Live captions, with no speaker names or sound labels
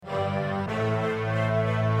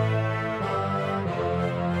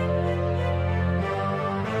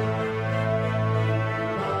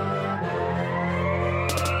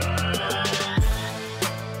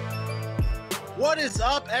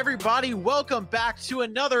up, everybody? Welcome back to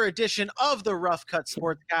another edition of the Rough Cut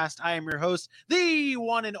Sportscast. I am your host, the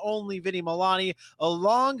one and only Vinny Milani,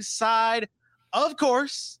 alongside, of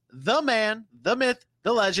course, the man, the myth,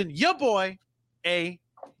 the legend, your boy,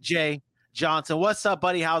 AJ Johnson. What's up,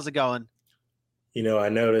 buddy? How's it going? You know, I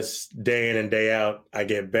notice day in and day out, I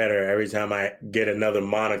get better every time I get another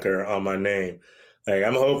moniker on my name. Like,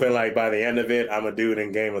 I'm hoping, like, by the end of it, I'm a dude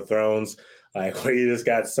in Game of Thrones. Like, where you just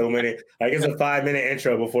got so many, like, it's a 5-minute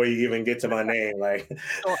intro before you even get to my name. Like,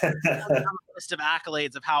 a list of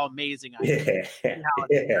accolades of how amazing I am.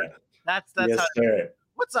 That's yes, how. Sir.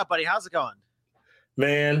 What's up, buddy? How's it going?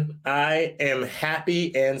 Man, I am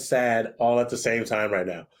happy and sad all at the same time right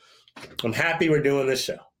now. I'm happy we're doing this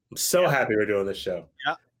show. I'm so happy we're doing this show.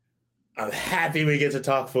 Yeah. I'm happy we get to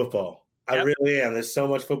talk football. I Yep. really am. There's so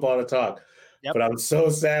much football to talk. Yep. But I'm so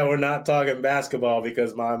sad we're not talking basketball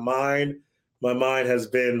because my mind has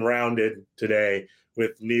been rounded today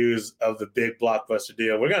with news of the big blockbuster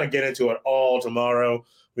deal. We're going to get into it all tomorrow.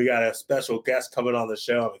 We got a special guest coming on the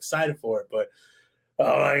show. I'm excited for it, but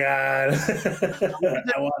oh my God.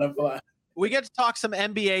 I want to fly. We get to talk some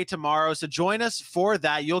NBA tomorrow, so join us for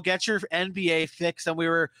that. You'll get your NBA fix. And we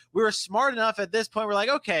were smart enough at this point. We're like,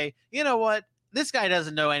 okay, you know what? This guy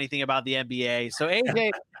doesn't know anything about the NBA. So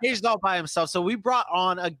AJ's all by himself. So we brought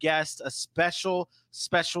on a guest, a special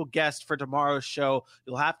guest for tomorrow's show.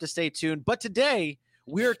 You'll have to stay tuned. But today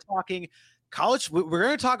we're talking college.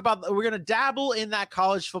 We're going to dabble in that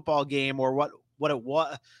college football game, or what it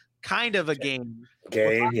was. Kind of a game.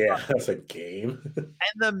 Yeah, that's a game. And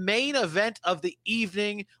the main event of the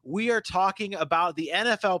evening, we are talking about the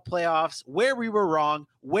NFL playoffs, where we were wrong,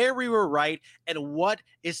 where we were right, and what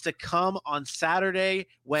is to come on Saturday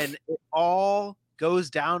when it all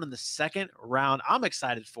goes down in the second round. I'm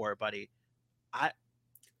excited for it, buddy.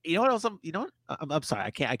 You know what else? I'm sorry.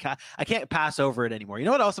 I can't pass over it anymore. You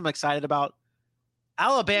know what else I'm excited about?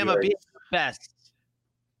 Alabama being the best.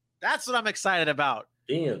 That's what I'm excited about.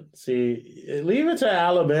 See, leave it to an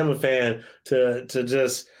Alabama fan to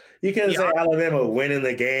just, you can say Alabama winning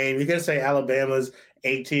the game. You can say Alabama's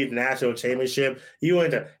 18th national championship. You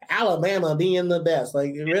went to Alabama being the best.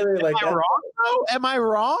 Like, really? Like, am I wrong, though? Am I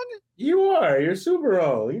wrong? You are. You're super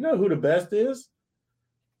wrong. You know who the best is?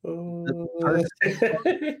 The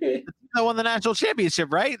team that won the national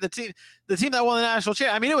championship, right? The team that won the national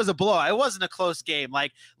championship. I mean, it was a blowout. It wasn't a close game.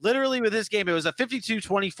 Like, literally with this game, it was a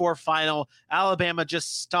 52-24 final. Alabama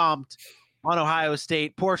just stomped on Ohio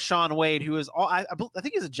State. Poor Sean Wade, who is I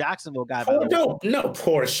think he's a Jacksonville guy. No,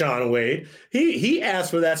 poor Sean Wade. He asked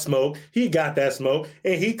for that smoke. He got that smoke,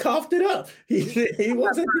 and he coughed it up. He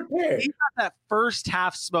wasn't prepared. He got that first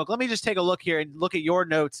half smoke. Let me just take a look here and look at your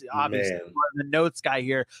notes. Obviously, the notes guy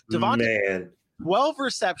here. Devontae, 12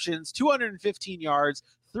 receptions, 215 yards,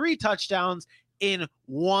 3 touchdowns in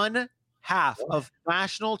one half of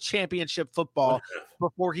national championship football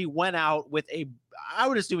before he went out with I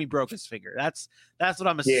would assume he broke his finger. That's what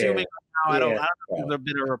I'm assuming. I don't know if there's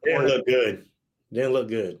been a report. Didn't look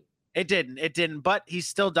good. It didn't, but he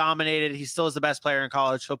still dominated. He still is the best player in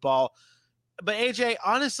college football. But AJ,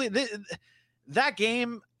 honestly, that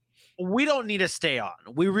game, we don't need to stay on.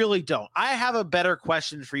 We really don't. I have a better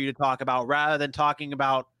question for you to talk about rather than talking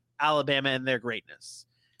about Alabama and their greatness.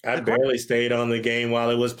 I barely stayed on the game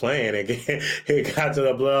while it was playing. It got to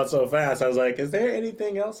the blowout so fast. I was like, is there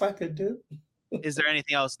anything else I could do? Is there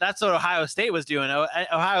anything else? That's what Ohio State was doing.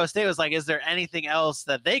 Ohio State was like, is there anything else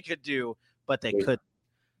that they could do? But they could.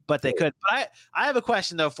 But I have a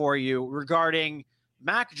question, though, for you regarding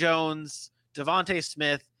Mac Jones, Devontae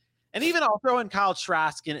Smith, and even I'll throw in Kyle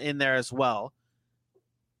Trask in there as well.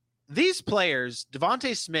 These players,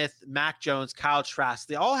 Devontae Smith, Mac Jones, Kyle Trask,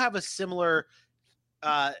 they all have a similar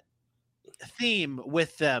theme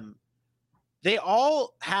with them. They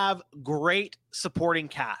all have great supporting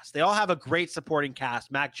cast. They all have a great supporting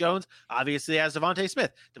cast. Mac Jones obviously has Devontae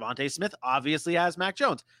Smith. Devontae Smith obviously has Mac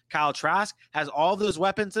Jones. Kyle Trask has all those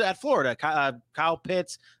weapons at Florida. Kyle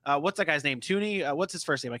Pitts. What's that guy's name? Tooney. What's his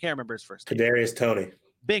first name? I can't remember his first name. Kadarius Toney.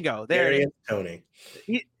 Bingo. There it is. Toney.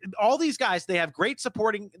 All these guys, they have great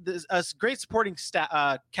supporting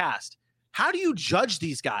cast. How do you judge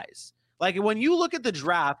these guys? Like, when you look at the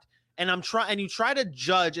draft and you try to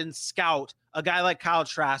judge and scout a guy like Kyle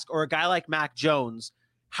Trask or a guy like Mac Jones,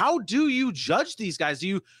 how do you judge these guys?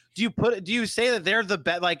 Do you say that they're the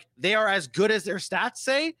best, like they are as good as their stats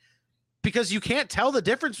say? Because you can't tell the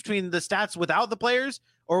difference between the stats without the players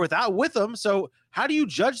or with them. So how do you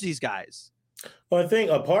judge these guys? Well, I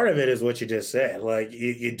think a part of it is what you just said. Like,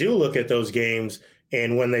 you do look at those games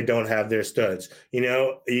and when they don't have their studs.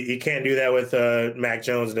 You can't do that with Mac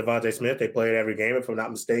Jones and Devontae Smith. They played every game, if I'm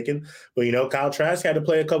not mistaken. But, Kyle Trask had to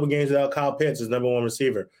play a couple games without Kyle Pitts, his number one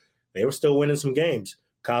receiver. They were still winning some games.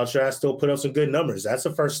 Kyle Trask still put up some good numbers. That's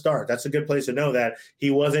the first start. That's a good place to know that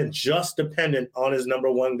he wasn't just dependent on his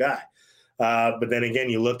number one guy. But then again,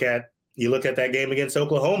 you look at that game against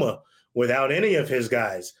Oklahoma without any of his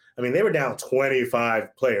guys. I mean, they were down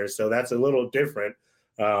 25 players, so that's a little different.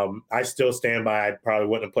 I still stand by I probably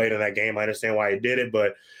wouldn't have played in that game. I understand why he did it,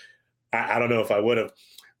 but I don't know if I would have.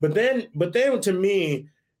 But then to me,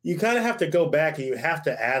 you kind of have to go back and you have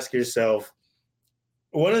to ask yourself,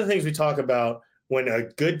 one of the things we talk about when a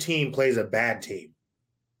good team plays a bad team,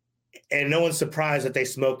 and no one's surprised that they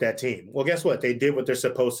smoked that team. Well, guess what? They did what they're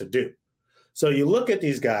supposed to do. So you look at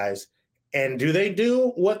these guys, and do they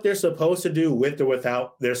do what they're supposed to do with or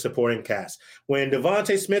without their supporting cast? When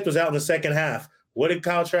Devontae Smith was out in the second half, what did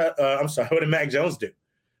what did Mac Jones do?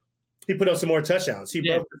 He put up some more touchdowns. He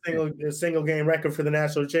broke the single game record for the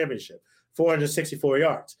national championship, 464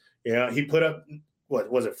 yards. He put up,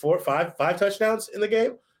 what was it, five touchdowns in the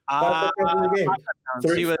game?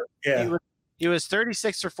 He was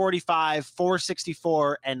 36 for 45,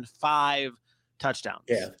 464, and 5 touchdowns.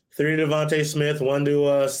 Yeah, 3 to Devontae Smith, 1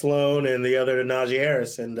 to Sloan, and the other to Najee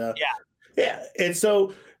Harris. And and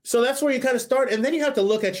so that's where you kind of start, and then you have to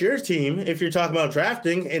look at your team if you're talking about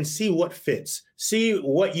drafting and see what fits, see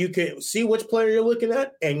which player you're looking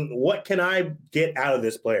at, and what can I get out of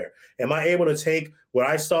this player? Am I able to take what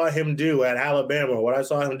I saw him do at Alabama or what I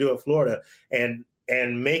saw him do at Florida and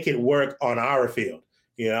make it work on our field?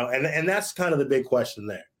 And that's kind of the big question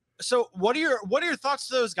there. So what are your thoughts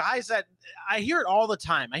to those guys that I hear it all the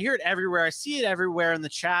time? I hear it everywhere. I see it everywhere in the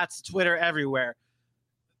chats, Twitter, everywhere.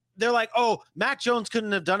 They're like, oh, Mac Jones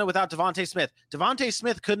couldn't have done it without Devontae Smith. Devontae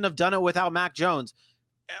Smith couldn't have done it without Mac Jones.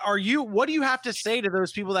 What do you have to say to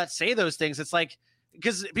those people that say those things? It's like,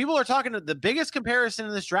 because people are talking, the biggest comparison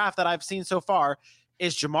in this draft that I've seen so far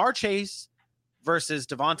is Jamar Chase versus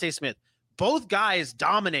Devontae Smith. Both guys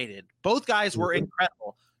dominated. Both guys were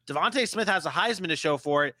incredible. Devontae Smith has a Heisman to show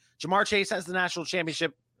for it. Jamar Chase has the national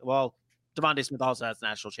championship. Well, Devontae Smith also has the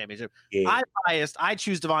national championship. Yeah. I'm biased. I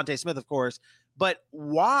choose Devontae Smith, of course. But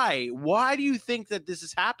why? Why do you think that this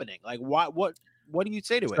is happening? Like, what do you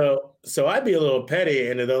say to it? So I'd be a little petty,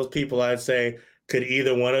 and to those people, I'd say, could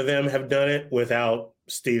either one of them have done it without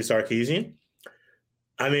Steve Sarkisian?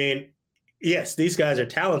 I mean, yes, these guys are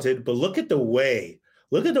talented, but look at the way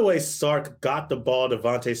Sark got the ball to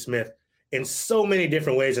Devontae Smith in so many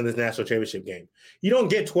different ways in this national championship game. You don't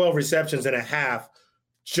get 12 receptions and a half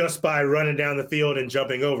just by running down the field and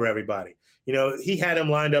jumping over everybody. He had him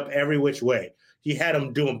lined up every which way. He had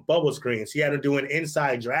him doing bubble screens. He had him doing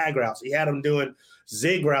inside drag routes. He had him doing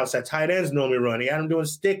zig routes that tight ends normally run. He had him doing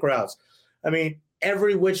stick routes. I mean,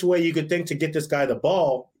 every which way you could think to get this guy the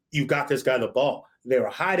ball, you got this guy the ball. They were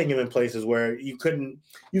hiding him in places where you couldn't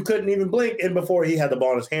even blink in before he had the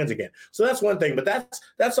ball in his hands again. So that's one thing, but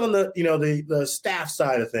that's on the staff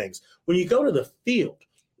side of things. When you go to the field,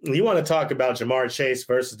 you want to talk about Jamar Chase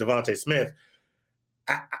versus Devontae Smith.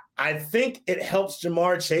 I think it helps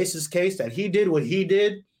Jamar Chase's case that he did what he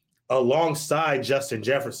did alongside Justin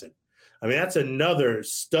Jefferson. I mean, that's another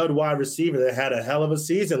stud wide receiver that had a hell of a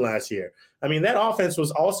season last year. I mean, that offense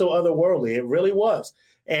was also otherworldly. It really was.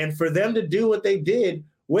 And for them to do what they did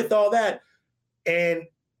with all that, and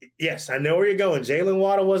yes, I know where you're going. Jalen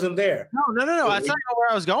Waddle wasn't there. No. That's not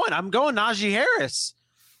where I was going. I'm going Najee Harris.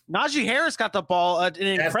 Najee Harris got the ball an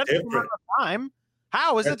incredible amount of time.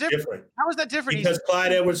 How is that different? How is that different? Because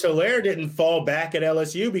Clyde Edwards-Helaire didn't fall back at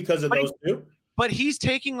LSU because of those two. But he's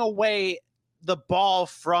taking away the ball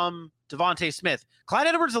from Devontae Smith. Clyde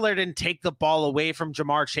Edwards-Helaire didn't take the ball away from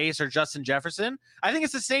Jamar Chase or Justin Jefferson. I think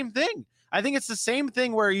it's the same thing. I think it's the same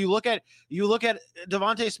thing where you look at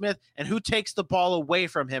Devontae Smith and who takes the ball away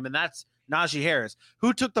from him, and that's Najee Harris.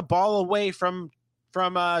 Who took the ball away from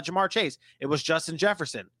Jamar Chase? It was Justin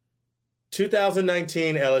Jefferson.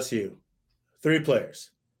 2019 LSU, 3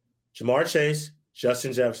 players: Jamar Chase,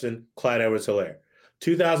 Justin Jefferson, Clyde Edwards-Helaire.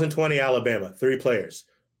 2020 Alabama, 3 players: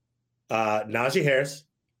 Najee Harris,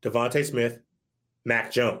 Devontae Smith, Mac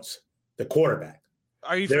Jones, the quarterback.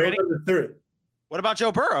 Are you forgetting the 3? What about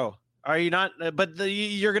Joe Burrow? Are you not? But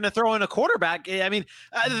you're going to throw in a quarterback. I mean,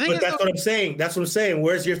 the thing is, that's what I'm saying. That's what I'm saying.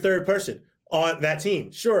 Where's your third person on that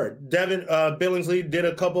team? Sure, Devin Billingsley did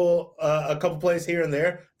a couple plays here and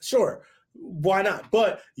there. Sure, Why not?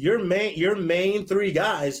 But your main three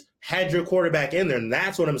guys had your quarterback in there, and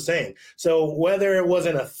that's what I'm saying. So whether it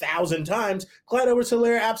wasn't 1,000 times, Clyde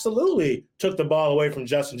Edwards-Helaire absolutely took the ball away from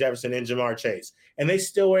Justin Jefferson and Jamar Chase, and they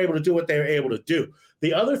still were able to do what they were able to do.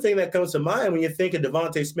 The other thing that comes to mind when you think of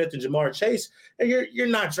Devontae Smith and Jamar Chase, you're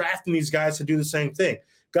not drafting these guys to do the same thing.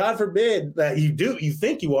 God forbid that you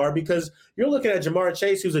think you are, because you're looking at Jamar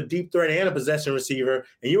Chase, who's a deep threat and a possession receiver,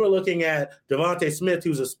 and you are looking at Devontae Smith,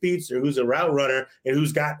 who's a speedster, who's a route runner, and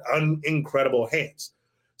who's got incredible hands.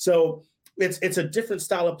 So it's a different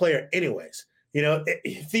style of player anyways. You know,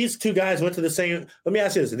 if these two guys went to the same – let me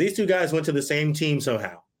ask you this. If these two guys went to the same team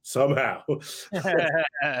somehow,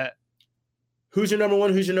 who's your number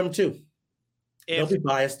one, who's your number two? Don't be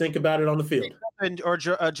biased. Think about it on the field. Or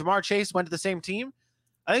Jamar Chase went to the same team?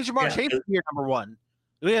 I think Jamar Chase is your number one.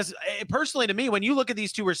 Because personally, to me, when you look at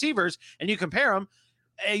these two receivers and you compare them,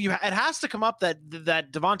 it has to come up that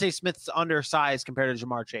Devontae Smith's undersized compared to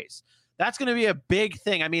Jamar Chase. That's going to be a big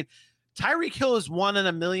thing. I mean, Tyreek Hill is 1 in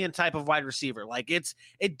a million type of wide receiver. Like it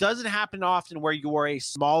doesn't happen often where you are a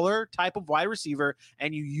smaller type of wide receiver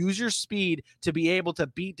and you use your speed to be able to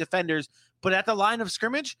beat defenders. But at the line of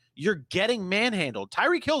scrimmage, you're getting manhandled.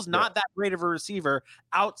 Tyreek Hill's not that great of a receiver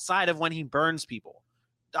outside of when he burns people.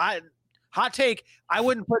 Hot take. I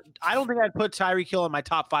don't think I'd put Tyreek Hill in my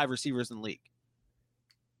top 5 receivers in the league.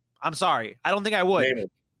 I'm sorry. I don't think I would.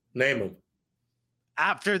 Name him.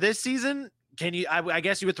 After this season, can you? I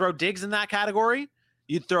guess you would throw Diggs in that category.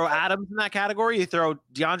 You'd throw Adams in that category. You throw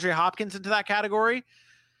DeAndre Hopkins into that category.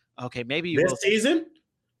 Okay, maybe you this season.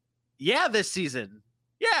 Yeah, this season.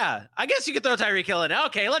 Yeah, I guess you could throw Tyreek Hill in.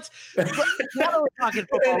 Okay, let's now we're talking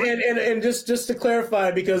football. And just to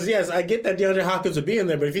clarify, because yes, I get that DeAndre Hopkins would be in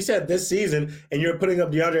there, but if you said this season and you're putting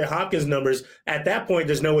up DeAndre Hopkins numbers, at that point,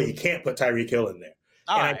 there's no way you can't put Tyreek Hill in there.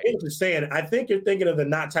 I think you're saying, I think you're thinking of the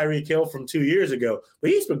not Tyreek Hill from 2 years ago, but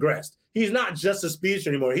he's progressed. He's not just a speedster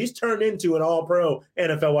anymore. He's turned into an all-pro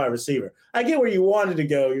NFL wide receiver. I get where you wanted to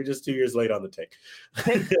go. You're just 2 years late on the take.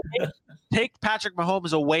 Take Patrick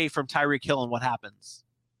Mahomes away from Tyreek Hill and what happens?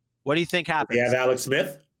 What do you think happens? You have Alex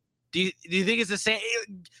Smith. Do you think it's the same?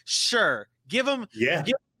 Sure. Give him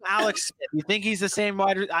Alex Smith. You think he's the same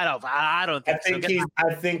wide? I don't think so.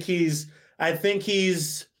 I think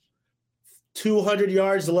he's 200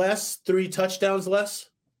 yards less, 3 touchdowns less.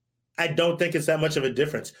 I don't think it's that much of a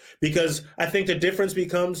difference, because I think the difference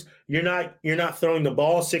becomes you're not throwing the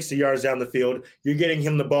ball 60 yards down the field. You're getting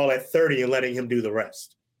him the ball at 30 and letting him do the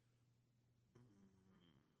rest.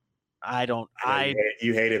 You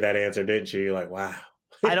hated that answer, didn't you? You're like, wow.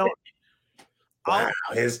 I don't. Wow,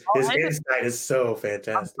 his insight is so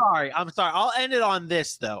fantastic. I'm sorry. I'll end it on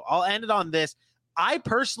this, though. I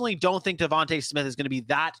personally don't think Devontae Smith is going to be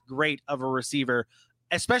that great of a receiver,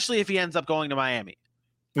 especially if he ends up going to Miami.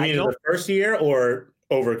 You mean in the first year or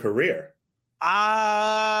over career?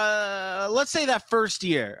 Let's say that first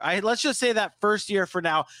year. Let's just say that first year for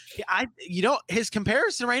now. His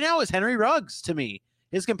comparison right now is Henry Ruggs to me.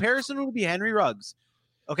 His comparison would be Henry Ruggs.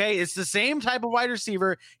 Okay, it's the same type of wide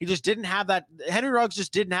receiver. He just didn't have that. Henry Ruggs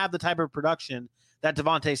just didn't have the type of production that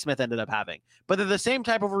Devontae Smith ended up having. But they're the same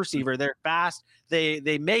type of receiver. They're fast.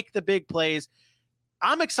 They make the big plays.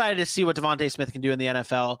 I'm excited to see what Devontae Smith can do in the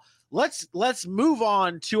NFL. Let's move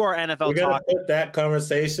on to our NFL talk. We're going to put that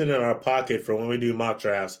conversation in our pocket for when we do mock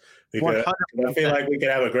drafts. Because 100%. I feel like we could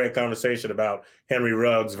have a great conversation about Henry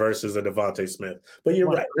Ruggs versus a Devontae Smith. But you're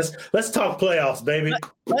right. Let's talk playoffs, baby.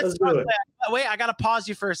 Let's do it. Wait, I got to pause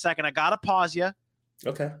you for a second. I got to pause you.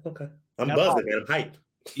 Okay. I'm buzzing, man. I'm hyped.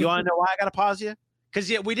 You want to know why I got to pause you? Because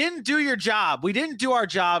we didn't do your job. We didn't do our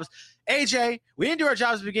jobs. AJ, we didn't do our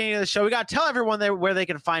jobs at the beginning of the show. We got to tell everyone where they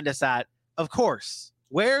can find us at. Of course.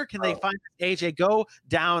 Where can they find us, AJ? Go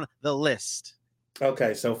down the list.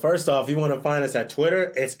 Okay, so first off, you want to find us at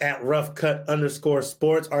Twitter. It's at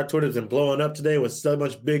roughcut_sports. Our Twitter's been blowing up today with so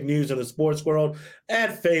much big news in the sports world.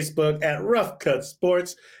 At Facebook, at roughcut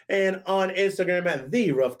sports. And on Instagram, at the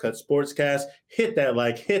roughcut sportscast. Hit that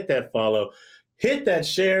like, hit that follow, hit that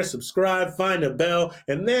share, subscribe, find a bell,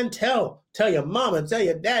 and then tell your mama, tell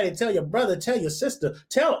your daddy, tell your brother, tell your sister,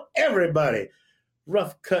 tell everybody.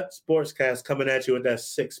 Rough Cut Sportscast coming at you with that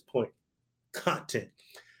 6-point content.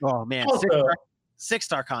 Oh, man. Also,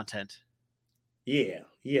 6-star content. Yeah.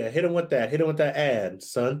 Hit him with that. Hit him with that ad,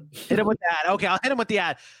 son. Hit him with that. Okay, I'll hit him with the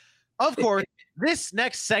ad. Of course, this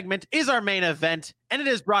next segment is our main event, and it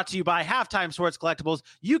is brought to you by Halftime Sports Collectibles.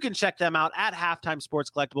 You can check them out at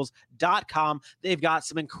halftimesportscollectibles.com. They've got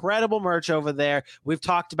some incredible merch over there. We've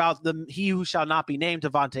talked about the He Who Shall Not Be Named,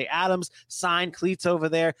 Devontae Adams, signed cleats over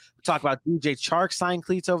there. We talk about DJ Chark signed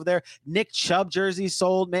cleats over there. Nick Chubb jerseys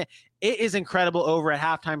sold, man. It is incredible over at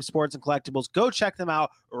Halftime Sports and Collectibles. Go check them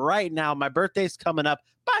out right now. My birthday's coming up.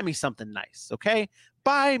 Buy me something nice, okay?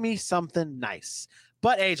 Buy me something nice.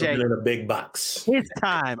 But AJ, in a big box. It's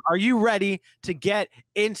time. Are you ready to get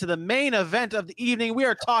into the main event of the evening? We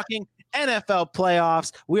are talking NFL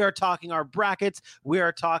playoffs. We are talking our brackets. We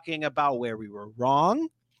are talking about where we were wrong,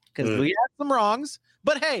 because we had some wrongs.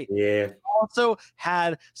 But hey, yeah, we also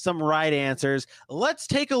had some right answers. Let's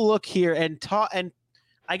take a look here and talk. And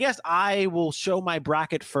I guess I will show my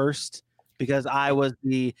bracket first, because I was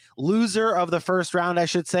the loser of the first round, I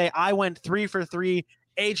should say. I went 3 for 3.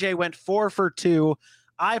 AJ went 4 for 2.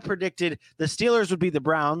 I predicted the Steelers would beat the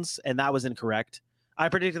Browns, and that was incorrect. I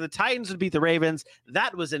predicted the Titans would beat the Ravens.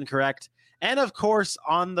 That was incorrect. And of course,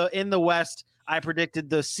 in the West, I predicted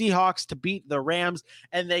the Seahawks to beat the Rams,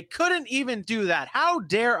 and they couldn't even do that. How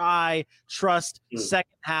dare I trust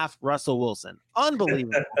second half Russell Wilson?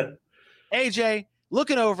 Unbelievable. AJ,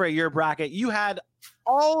 looking over at your bracket, you had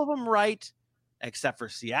all of them right except for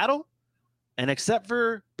Seattle and except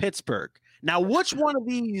for Pittsburgh. Now, which one of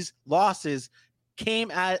these losses came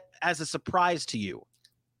as a surprise to you?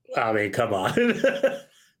 I mean, come on.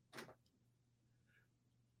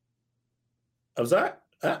 I'm sorry?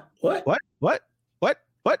 What? What?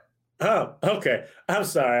 Oh, okay. I'm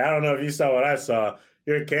sorry. I don't know if you saw what I saw.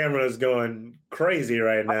 Your camera is going crazy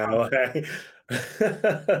right now.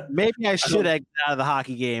 Maybe I should exit out of the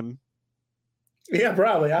hockey game. Yeah,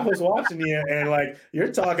 probably. I was watching you, and like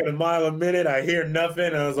you're talking a mile a minute. I hear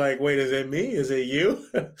nothing. I was like, "Wait, is it me? Is it you?"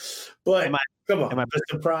 But come on,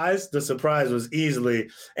 the surprise was easily.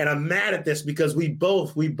 And I'm mad at this because we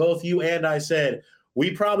both, you and I said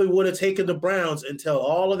we probably would have taken the Browns until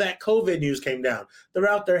all of that COVID news came down. They're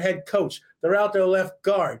out their head coach. They're out their left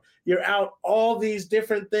guard. You're out all these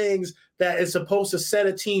different things that is supposed to set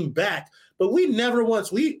a team back. But we never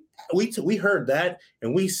once we heard that,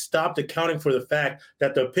 and we stopped accounting for the fact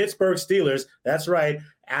that the Pittsburgh Steelers, that's right,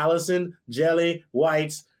 Allison, Jelly,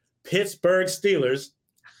 White's Pittsburgh Steelers,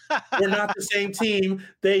 were not the same team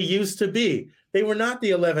they used to be. They were not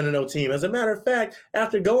the 11-0 team. As a matter of fact,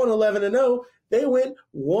 after going 11-0, they went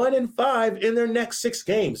 1-5 in their next 6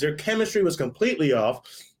 games. Their chemistry was completely off.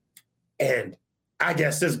 And I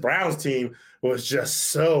guess this Browns team was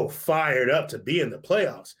just so fired up to be in the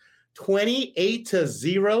playoffs.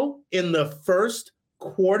 28-0 in the first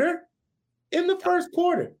quarter.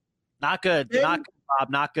 Not good. Not good, Bob.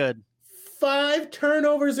 Not good. 5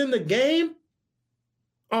 turnovers in the game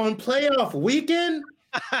on playoff weekend.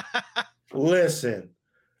 Listen,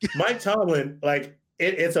 Mike Tomlin, like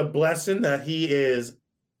it's a blessing that he is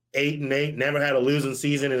 8-8, never had a losing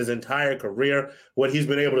season in his entire career. What he's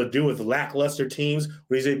been able to do with lackluster teams,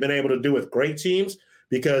 what he's been able to do with great teams,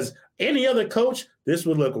 because any other coach, this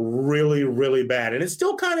would look really, really bad. And it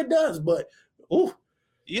still kind of does, but ooh.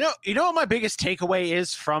 You know what my biggest takeaway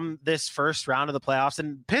is from this first round of the playoffs,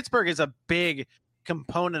 and Pittsburgh is a big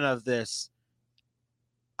component of this.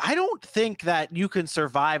 I don't think that you can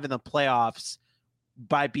survive in the playoffs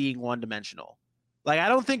by being one-dimensional. Like, I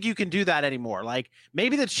don't think you can do that anymore. Like,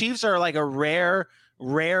 maybe the Chiefs are like a rare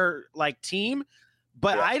like team,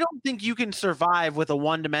 but I don't think you can survive with a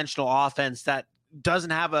one-dimensional offense that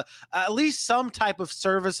doesn't have at least some type of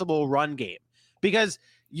serviceable run game. Because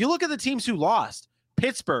you look at the teams who lost: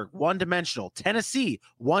 Pittsburgh, one-dimensional; Tennessee,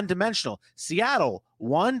 one-dimensional; Seattle,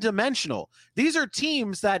 one-dimensional. These are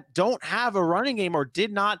teams that don't have a running game or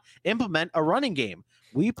did not implement a running game.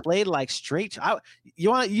 We played like straight. You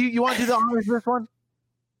want to do the honors for this one?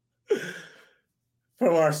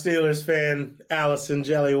 From our Steelers fan, Allison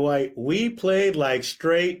Jelly White, we played like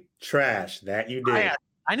straight trash. That you did.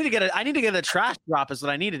 I need to get a trash drop is what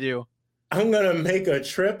I need to do. I'm going to make a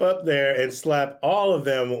trip up there and slap all of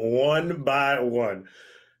them one by one.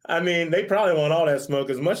 I mean, they probably want all that smoke.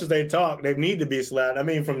 As much as they talk, they need to be slapped. I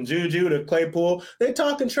mean, from Juju to Claypool, they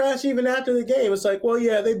talking trash even after the game. It's like, well,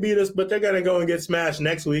 yeah, they beat us, but they're going to go and get smashed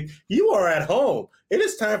next week. You are at home. It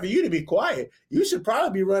is time for you to be quiet. You should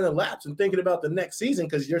probably be running laps and thinking about the next season,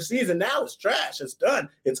 because your season now is trash. It's done.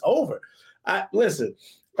 It's over. Listen.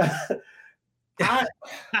 I'm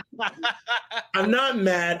not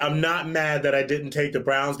mad. I'm not mad that I didn't take the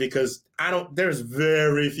Browns, because there's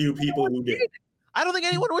very few people who did. I don't think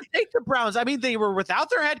anyone would take the Browns. I mean, they were without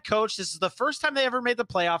their head coach. This is the first time they ever made the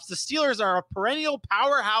playoffs. The Steelers are a perennial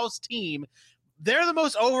powerhouse team. They're the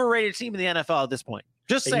most overrated team in the NFL at this point.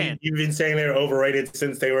 Just saying. You've been saying they're overrated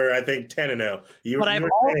since they were, I think, 10-0. But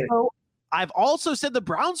I've also said the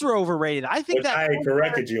Browns were overrated. I think that I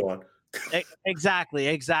corrected you on. Exactly.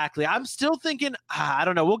 I'm still thinking, I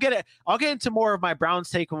don't know. I'll get into more of my Browns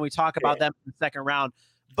take when we talk about them in the second round.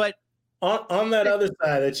 But on that other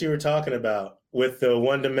side that you were talking about, with the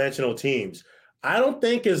one-dimensional teams. I don't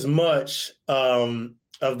think as much of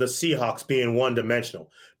the Seahawks being one-dimensional,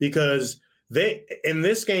 because they in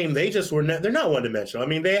this game they just were they're not one-dimensional. I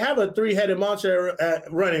mean, they have a three-headed monster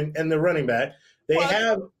running and the running back. They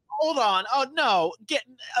have. Hold on. Oh no, get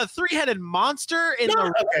a three-headed monster in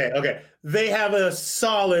the. Okay. They have a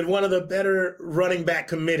solid, one of the better running back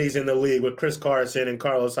committees in the league with Chris Carson and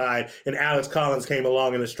Carlos Hyde, and Alex Collins came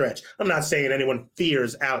along in the stretch. I'm not saying anyone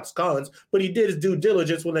fears Alex Collins, but he did his due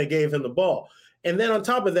diligence when they gave him the ball. And then on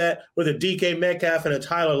top of that, with a DK Metcalf and a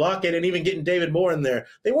Tyler Lockett and even getting David Moore in there,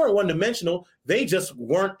 they weren't one-dimensional. They just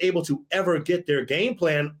weren't able to ever get their game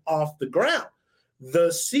plan off the ground.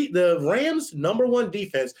 The Rams' number one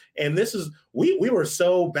defense, and this is we were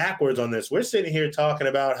so backwards on this. We're sitting here talking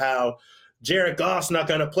about how Jared Goff's not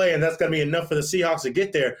going to play, and that's going to be enough for the Seahawks to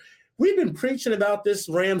get there. We've been preaching about this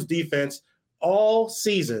Rams defense all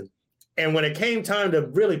season, and when it came time to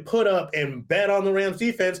really put up and bet on the Rams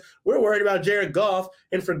defense, we're worried about Jared Goff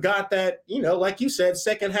and forgot that, like you said,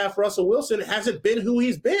 second half Russell Wilson hasn't been who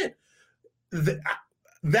he's been.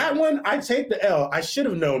 That one, I take the L. I should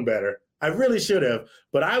have known better. I really should have,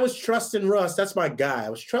 but I was trusting Russ. That's my guy.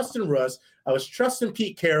 I was trusting Russ. I was trusting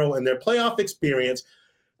Pete Carroll and their playoff experience.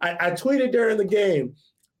 I tweeted during the game,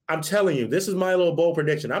 I'm telling you, this is my little bold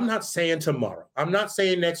prediction. I'm not saying tomorrow. I'm not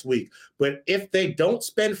saying next week. But if they don't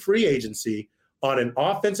spend free agency on an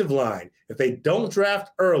offensive line, if they don't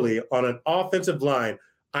draft early on an offensive line,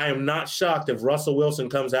 I am not shocked if Russell Wilson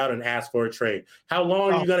comes out and asks for a trade. How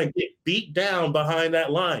long are you going to get beat down behind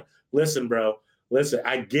that line? Listen, bro. Listen,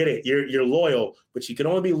 I get it. You're loyal, but you can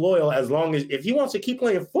only be loyal as long as if he wants to keep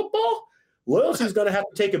playing football, loyalty's going to have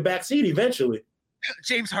to take a back seat eventually.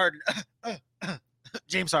 James Harden.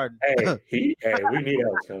 James Harden. Hey, we need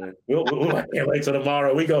Alex coming. I can't wait till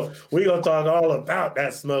tomorrow. We gonna talk all about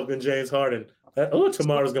that smoking James Harden.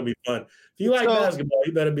 Tomorrow's gonna be fun. If you like basketball,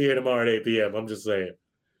 you better be here tomorrow at 8 p.m. I'm just saying.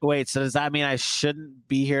 Wait, so does that mean I shouldn't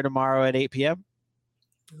be here tomorrow at 8 p.m.?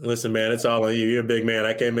 Listen, man, it's all on you. You're a big man.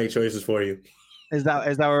 I can't make choices for you. Is that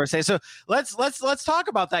what we're saying? So let's talk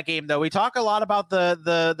about that game though. We talk a lot about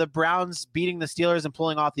the Browns beating the Steelers and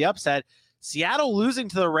pulling off the upset. Seattle losing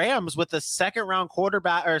to the Rams with the second round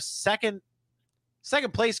quarterback or second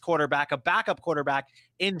place quarterback, a backup quarterback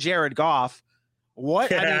in Jared Goff.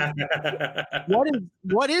 What is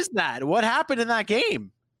that? What happened in that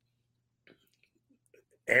game?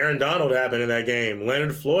 Aaron Donald happened in that game.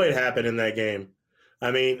 Leonard Floyd happened in that game. I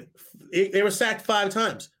mean, they were sacked 5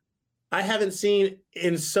 times. I haven't seen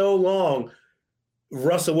in so long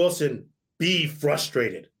Russell Wilson be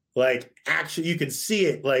frustrated. Like, actually, you can see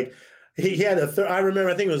it. Like, he had I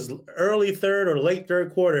remember, I think it was early third or late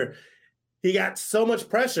third quarter. He got so much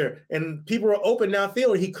pressure, and people were open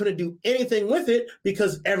downfield. He couldn't do anything with it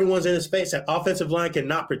because everyone's in his face. That offensive line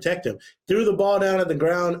cannot protect him. Threw the ball down at the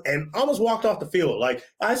ground and almost walked off the field. Like,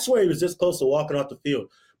 I swear he was this close to walking off the field.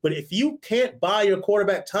 But if you can't buy your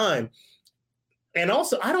quarterback time, and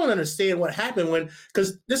also, I don't understand what happened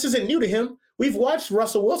because this isn't new to him. We've watched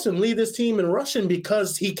Russell Wilson lead this team in rushing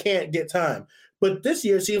because he can't get time. But this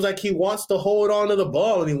year, it seems like he wants to hold on to the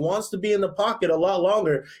ball and he wants to be in the pocket a lot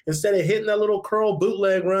longer instead of hitting that little curl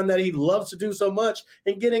bootleg run that he loves to do so much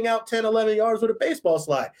and getting out 10, 11 yards with a baseball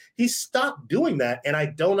slide. He stopped doing that, and I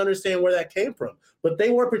don't understand where that came from. But they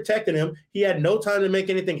were protecting him. He had no time to make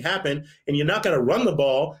anything happen, and you're not going to run the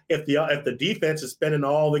ball if the defense is spending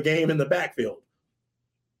all the game in the backfield.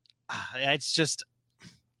 It's just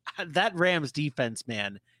that Rams defense,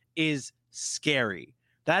 man, is scary.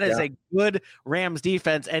 That is a good Rams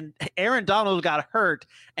defense. And Aaron Donald got hurt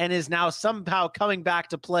and is now somehow coming back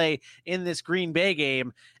to play in this Green Bay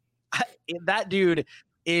game. That dude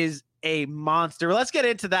is a monster. Let's get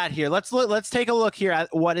into that here. Let's take a look here at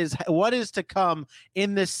what is to come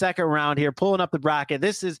in this second round here. Pulling up the bracket.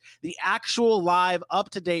 This is the actual live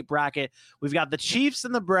up-to-date bracket. We've got the Chiefs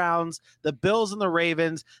and the Browns, the Bills and the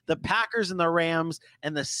Ravens, the Packers and the Rams,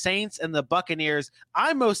 and the Saints and the Buccaneers.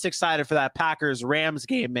 I'm most excited for that Packers-Rams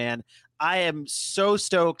game, man. I am so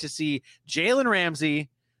stoked to see Jalen Ramsey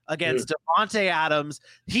against Devontae Adams.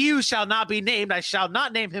 He who shall not be named, I shall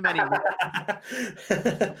not name him anymore.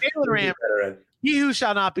 Jalen Ramsey, he who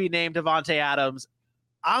shall not be named, Devontae Adams.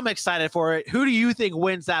 I'm excited for it. Who do you think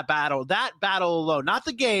wins that battle? That battle alone, not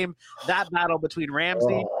the game, that battle between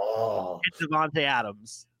Ramsey and Devontae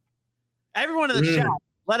Adams. Everyone in the chat,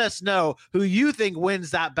 let us know who you think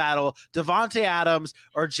wins that battle, Devontae Adams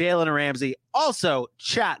or Jalen Ramsey. Also,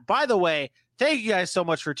 chat, by the way, thank you guys so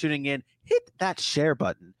much for tuning in. Hit that share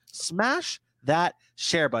button. Smash that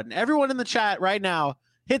share button. Everyone in the chat right now,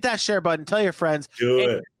 hit that share button. Tell your friends. Do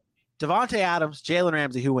it. Devontae Adams, Jalen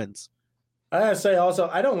Ramsey, who wins? I gotta say also,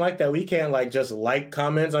 I don't like that we can't like just like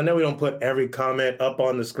comments. I know we don't put every comment up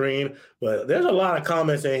on the screen, but there's a lot of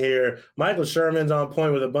comments in here. Michael Sherman's on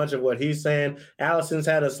point with a bunch of what he's saying. Allison's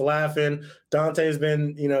had us laughing. Dante's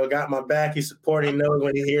been, got my back. He's supporting knows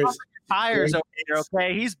when he hears tires over here,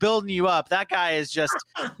 okay? He's building you up. That guy is just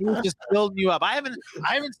building you up. I haven't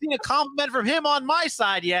seen a compliment from him on my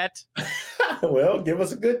side yet. Well, give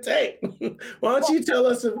us a good take. Why don't you tell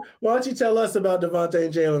us about Devontae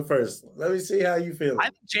and Jalen first? Let me see how you feel. I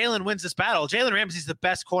think Jalen wins this battle. Jalen Ramsey's the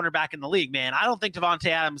best cornerback in the league, man. I don't think Devontae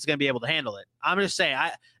Adams is going to be able to handle it. I'm just saying.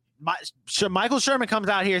 Michael Sherman comes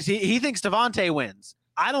out here. He thinks Devontae wins.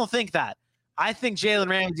 I don't think that. I think Jalen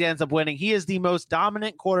Ramsey ends up winning. He is the most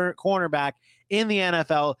dominant cornerback in the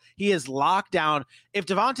NFL. He is locked down. If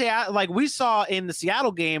Devontae, like we saw in the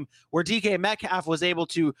Seattle game where DK Metcalf was able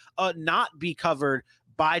to not be covered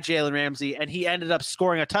by Jalen Ramsey, and he ended up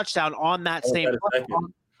scoring a touchdown on that same play,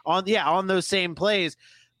 on those same plays.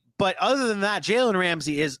 But other than that, Jalen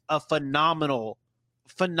Ramsey is a phenomenal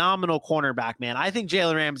cornerback, man. I think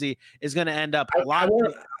Jalen Ramsey is going to end up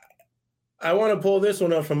I want to pull this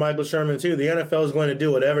one up from Michael Sherman, too. The NFL is going to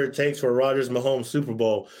do whatever it takes for a Rodgers-Mahomes Super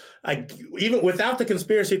Bowl. Even without the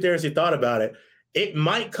conspiracy theorists who thought about it, it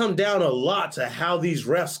might come down a lot to how these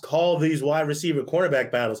refs call these wide receiver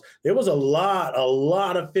cornerback battles. There was a lot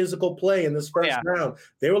of physical play in this first round.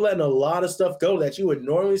 They were letting a lot of stuff go that you would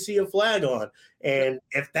normally see a flag on. And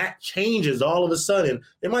if that changes all of a sudden,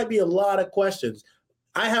 there might be a lot of questions.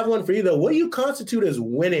 I have one for you, though. What do you constitute as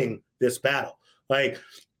winning this battle?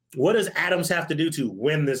 What does Adams have to do to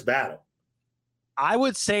win this battle? I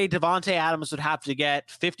would say Devontae Adams would have to get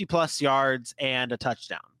 50-plus yards and a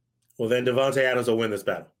touchdown. Well, then Devontae Adams will win this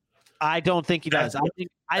battle. I don't think he does.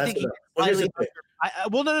 I think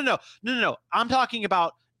no. I'm talking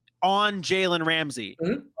about on Jalen Ramsey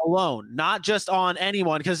alone, not just on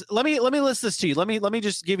anyone. Because let me list this to you. Let me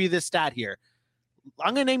just give you this stat here.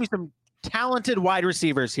 I'm going to name you some talented wide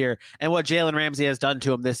receivers here and what Jalen Ramsey has done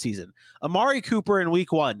to him this season. Amari Cooper in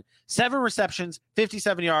week 1, 7 receptions,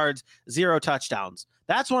 57 yards, 0 touchdowns.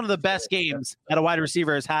 That's one of the best games that a wide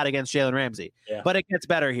receiver has had against Jalen Ramsey. Yeah. But it gets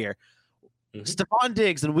better here. Stephon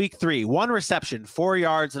Diggs in week 3, 1 reception, 4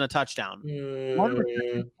 yards and a touchdown. 1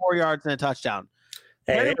 reception, 4 yards and a touchdown.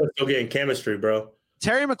 Hey, they're still getting chemistry, bro.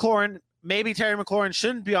 Terry McLaurin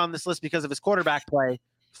shouldn't be on this list because of his quarterback play.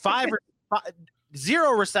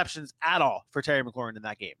 0 receptions at all for Terry McLaurin in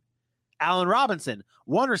that game. Allen Robinson,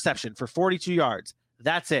 1 reception for 42 yards.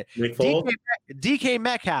 That's it. DK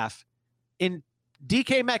Metcalf in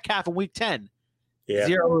week 10,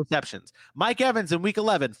 0 receptions. Mike Evans in week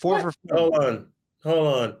 11, 4 for 4. Hold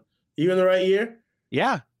on. You in the right year?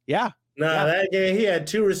 Yeah. That game he had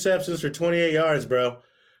 2 receptions for 28 yards, bro.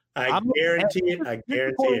 I guarantee it.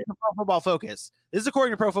 Pro Football Focus. This is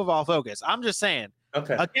according to Pro Football Focus. I'm just saying.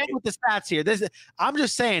 Okay. Again with the stats here. I'm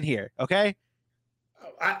just saying here. Okay.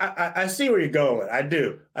 I see where you're going. I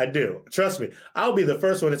do. Trust me. I'll be the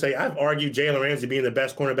first one to say I've argued Jalen Ramsey being the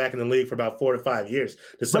best cornerback in the league for about 4 to 5 years.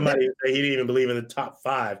 To somebody who say he didn't even believe in the top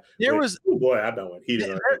 5. There was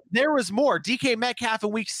more. DK Metcalf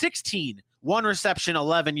in week 16, 1 reception,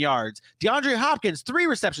 11 yards. DeAndre Hopkins, 3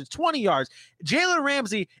 receptions, 20 yards. Jalen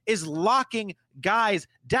Ramsey is locking guys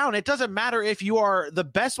down. It doesn't matter if you are the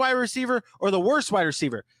best wide receiver or the worst wide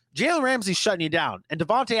receiver. Jalen Ramsey's shutting you down, and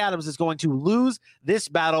Devontae Adams is going to lose this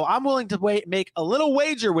battle. I'm willing to make a little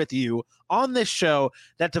wager with you on this show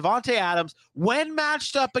that Devontae Adams, when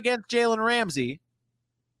matched up against Jalen Ramsey,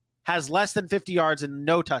 has less than 50 yards and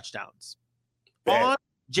no touchdowns. On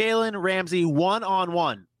Jalen Ramsey,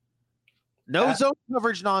 1-on-1. No zone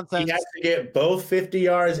coverage nonsense. He has to get both 50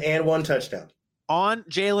 yards and 1 touchdown. On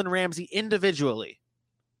Jalen Ramsey individually.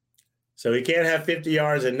 So he can't have 50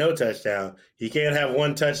 yards and no touchdown. He can't have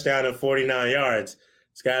 1 touchdown and 49 yards.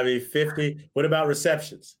 It's got to be 50. What about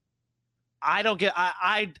receptions? I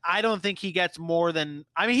don't think he gets more than.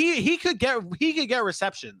 I mean, he could get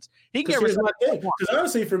receptions. He can get receptions. Because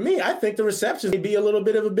honestly, for me, I think the receptions may be a little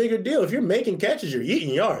bit of a bigger deal. If you're making catches, you're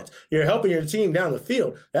eating yards. You're helping your team down the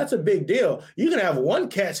field. That's a big deal. You can have 1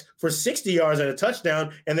 catch for 60 yards and a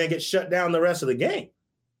touchdown, and then get shut down the rest of the game.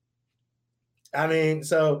 I mean,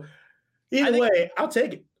 so. Either way, I'll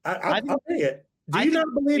take it. I'll take it. Do you not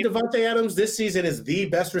believe Devontae Adams this season is the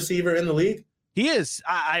best receiver in the league? He is.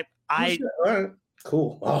 All right.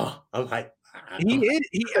 Cool. Oh, I'm hyped.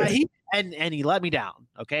 And he let me down.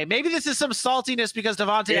 Okay, maybe this is some saltiness because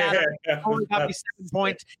Devontae Adams only got me 7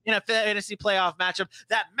 points in a fantasy playoff matchup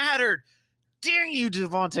that mattered. Dang you,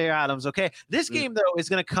 Devontae Adams. Okay, this game though is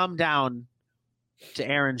going to come down to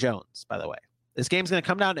Aaron Jones. By the way, this game's going to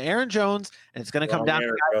come down to Aaron Jones, and it's going to come down to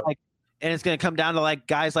guys like and it's going to come down to like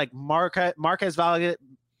guys like Marquez Valdez,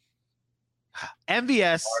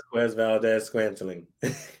 MVS. Marquez Valdez-Scantling.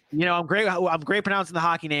 I'm great pronouncing the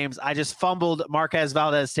hockey names. I just fumbled Marquez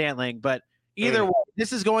Valdez-Scantling, but either way,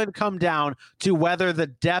 this is going to come down to whether the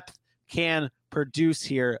depth can produce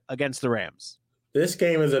here against the Rams. This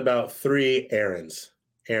game is about 3 Aarons: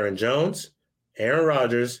 Aaron Jones, Aaron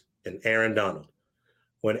Rodgers, and Aaron Donald.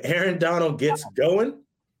 When Aaron Donald gets going,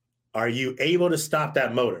 are you able to stop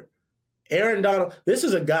that motor? Aaron Donald, this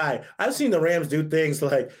is a guy, I've seen the Rams do things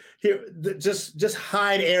like, here, just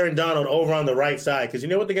hide Aaron Donald over on the right side. Because you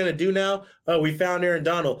know what they're going to do now? Oh, we found Aaron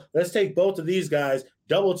Donald. Let's take both of these guys,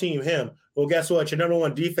 double team him. Well, guess what? Your number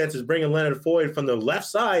one defense is bringing Leonard Floyd from the left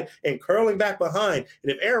side and curling back behind.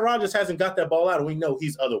 And if Aaron Rodgers hasn't got that ball out, we know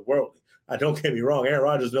he's otherworldly. Don't get me wrong. Aaron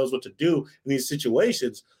Rodgers knows what to do in these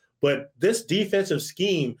situations. But this defensive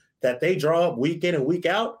scheme that they draw up week in and week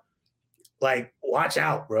out, like, watch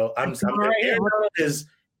out, bro. Aaron Donald is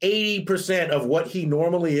 80% of what he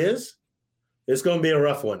normally is. It's going to be a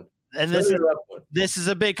rough one. And this is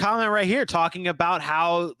a big comment right here talking about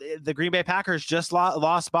how the Green Bay Packers just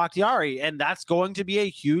lost Bakhtiari, and that's going to be a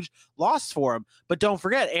huge loss for him. But don't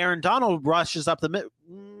forget, Aaron Donald rushes up the middle.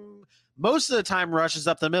 Most of the time rushes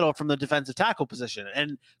up the middle from the defensive tackle position.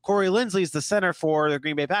 And Corey Linsley is the center for the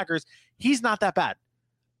Green Bay Packers. He's not that bad.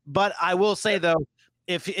 But I will say, though,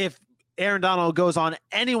 if Aaron Donald goes on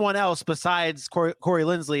anyone else besides Corey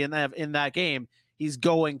Linsley in that game, he's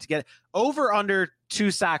going to get over under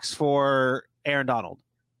 2 sacks for Aaron Donald.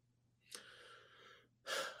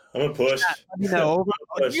 I'm going to push.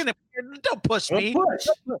 Don't push me.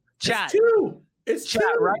 Chat. It's chat,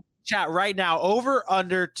 two. Right? Chat right now, over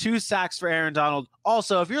under 2 sacks for Aaron Donald.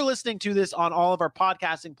 Also, if you're listening to this on all of our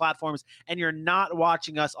podcasting platforms and you're not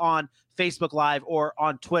watching us on Facebook Live or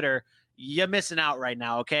on Twitter, you're missing out right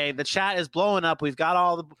now. Okay, the chat is blowing up. We've got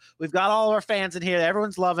all of our fans in here.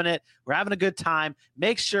 Everyone's loving it. We're having a good time.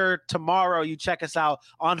 Make sure tomorrow you check us out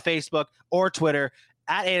on Facebook or Twitter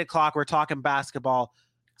at 8:00. We're talking basketball.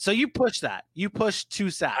 So you push that. You push 2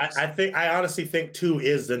 sacks. I honestly think 2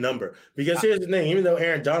 is the number, because here's the thing. Even though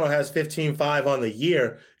Aaron Donald has 15-5 on the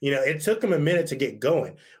year, it took him a minute to get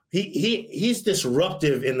going. He's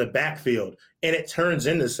disruptive in the backfield, and it turns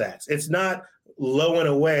into sacks. It's not low and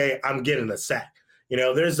away, I'm getting a sack.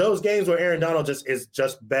 There's those games where Aaron Donald is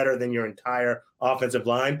just better than your entire offensive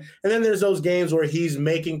line. And then there's those games where he's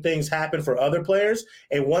making things happen for other players.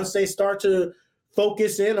 And once they start to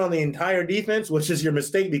focus in on the entire defense, which is your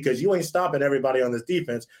mistake because you ain't stopping everybody on this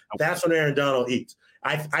defense, that's when Aaron Donald eats.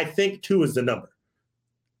 I think 2 is the number.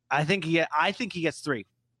 I think he gets 3.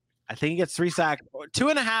 I think he gets 3 sacks,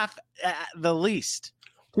 2.5 at the least.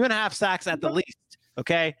 2.5 sacks at the least.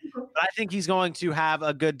 Okay. But I think he's going to have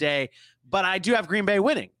a good day. But I do have Green Bay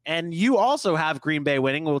winning. And you also have Green Bay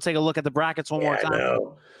winning. We'll take a look at the brackets one more time.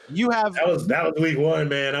 No. You have that was week 1,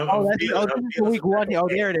 man. Week 1. Oh,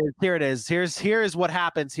 there it is. Here it is. Here is what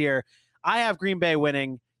happens here. I have Green Bay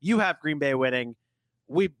winning. You have Green Bay winning.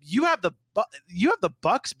 You have the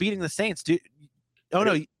Bucks beating the Saints, dude. Oh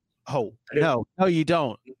no. No, you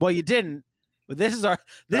don't. Well, you didn't. But this is our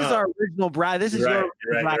original Brad. This is right,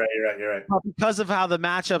 your right. You're right. But because of how the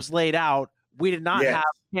matchups laid out, we did not have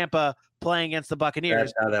Tampa playing against the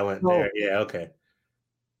Buccaneers. That's how that went there. Yeah, okay.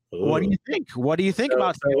 Ooh. What do you think? What do you think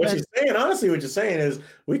about what you're saying? Honestly, what you're saying is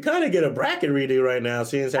we kind of get a bracket redo right now,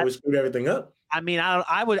 seeing as how we screwed everything up. I mean,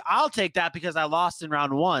 I'll take that because I lost in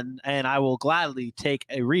round 1, and I will gladly take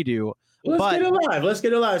a redo. Let's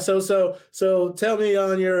get it live. So tell me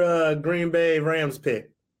on your Green Bay Rams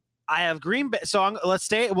pick. I have Green Bay. So we'll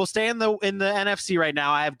stay in the NFC right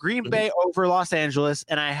now. I have Green Bay over Los Angeles,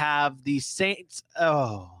 and I have the Saints.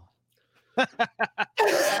 Oh.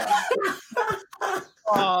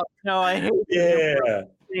 Oh no, I hate the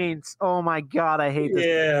Saints. Oh my God, I hate this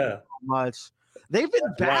so much. They've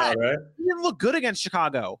been bad. Wild, right? They didn't look good against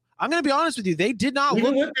Chicago. I'm going to be honest with you. They did not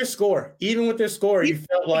Even with their score, you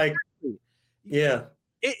felt like,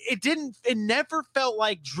 It never felt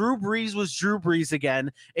like Drew Brees was Drew Brees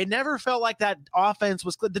again. It never felt like that offense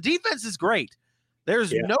was good. The defense is great.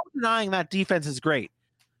 There's no denying that defense is great.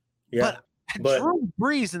 Yeah. But Drew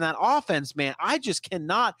Brees and that offense, man, I just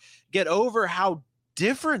cannot get over how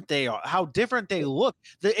different they are, how different they look.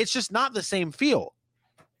 It's just not the same feel.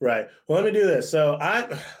 Right. Well, let me do this. So I'm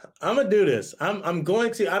going to do this. I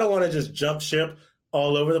don't want to just jump ship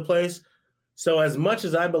all over the place. So as much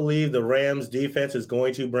as I believe the Rams defense is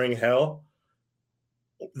going to bring hell,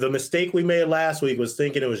 the mistake we made last week was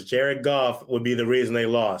thinking it was Jared Goff would be the reason they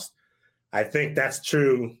lost. I think that's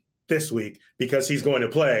true this week because he's going to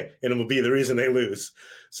play and it will be the reason they lose.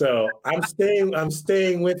 So I'm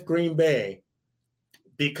staying with Green Bay.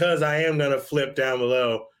 because I am going to flip down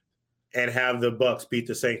below and have the Bucks beat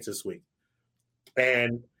the Saints this week.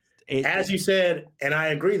 And as you said, and I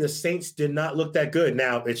agree, the Saints did not look that good.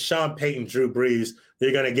 Now, it's Sean Payton, Drew Brees.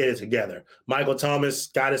 They're going to get it together. Michael Thomas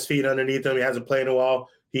got his feet underneath him. He hasn't played in a while.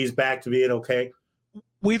 He's back to being okay.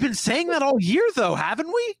 We've been saying that all year, though, haven't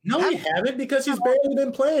we? No, we haven't, because he's barely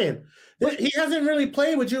been playing. He hasn't really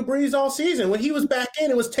played with Drew Brees all season. When he was back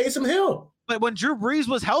in, it was Taysom Hill. But when Drew Brees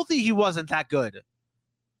was healthy, he wasn't that good.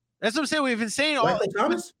 That's what I'm saying. We've been saying all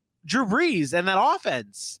Drew Brees and that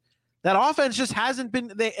offense. That offense just hasn't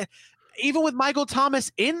been. Even with Michael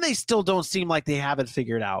Thomas in, they still don't seem like they have it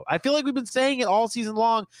figured out. I feel like we've been saying it all season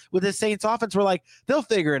long with this Saints offense. We're like, they'll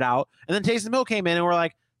figure it out. And then Taysom Hill came in and we're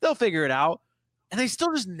like, they'll figure it out. And they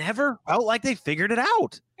still just never felt like they figured it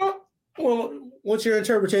out. Well, what's your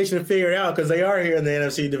interpretation of figure it out? Because they are here in the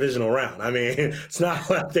NFC divisional round. I mean, it's not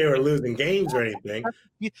like they were losing games or anything.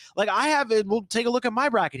 Like I have it. We'll take a look at my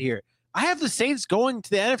bracket here. I have the Saints going to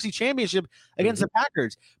the NFC Championship against the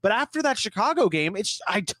Packers. But after that Chicago game,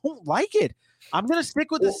 I don't like it. I'm going to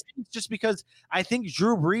stick with the Saints just because I think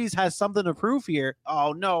Drew Brees has something to prove here.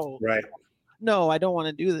 Oh, no. Right. No, I don't want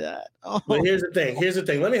to do that. Oh. But here's the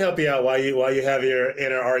thing. Let me help you out while you have your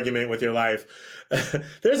inner argument with your life.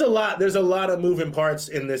 There's a lot of moving parts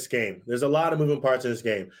in this game.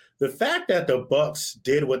 The fact that the Bucks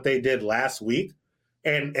did what they did last week,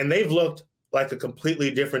 and they've looked like a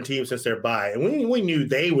completely different team since their bye. And we knew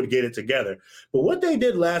they would get it together. But what they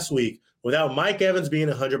did last week, without Mike Evans being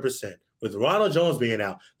 100%, with Ronald Jones being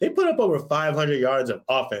out, they put up over 500 yards of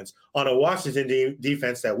offense on a Washington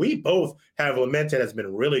defense that we both have lamented has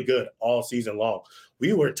been really good all season long.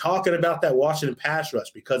 We were talking about that Washington pass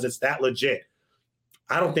rush because it's that legit.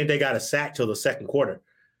 I don't think they got a sack till the second quarter.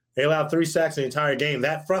 They allowed 3 sacks in the entire game.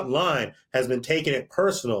 That front line has been taking it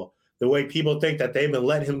personal, the way people think that they've been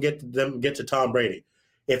letting him get to Tom Brady.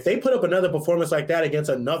 If they put up another performance like that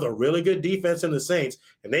against another really good defense in the Saints,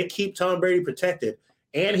 and they keep Tom Brady protected,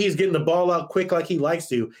 and he's getting the ball out quick like he likes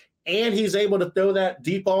to, and he's able to throw that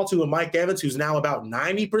deep ball to a Mike Evans who's now about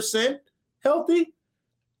 90% healthy,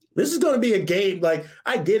 this is going to be a game. Like,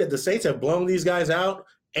 I get it. The Saints have blown these guys out,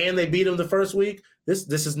 and they beat them the first week. This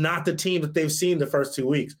is not the team that they've seen the first 2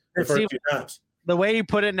 weeks, the first 2 times. The way you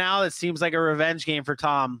put it now, it seems like a revenge game for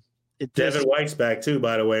Tom. Devin White's back too,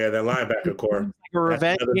 by the way, at that linebacker core. Like a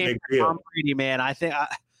revenge game for Tom Brady, man. I think.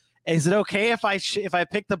 Is it okay if I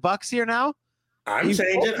pick the Bucks here now? I'm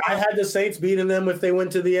changing. I had the Saints beating them if they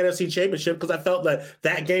went to the NFC Championship because I felt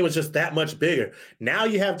that game was just that much bigger. Now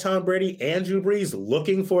you have Tom Brady and Drew Brees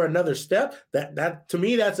looking for another step. That to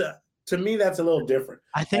me that's a little different.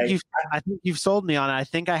 I think you've sold me on it. I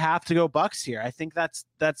think I have to go Bucks here. I think that's.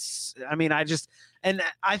 I mean, I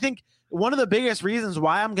think one of the biggest reasons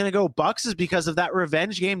why I'm going to go Bucks is because of that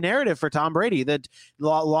revenge game narrative for Tom Brady that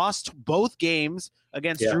lost both games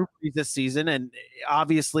against Drew Brees this season. And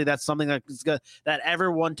obviously that's something that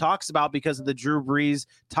everyone talks about because of the Drew Brees,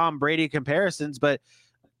 Tom Brady comparisons. But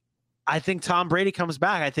I think Tom Brady comes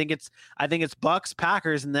back. I think it's Bucks,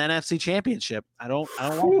 Packers, and the NFC Championship. I don't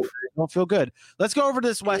feel good. Let's go over to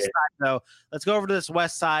this West side though. Let's go over to this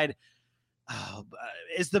West side.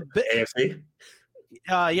 Is the AFC?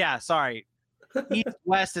 Yeah, sorry. East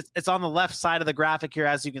West. It's on the left side of the graphic here,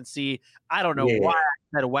 as you can see. I don't know why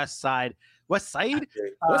I said West side. West side?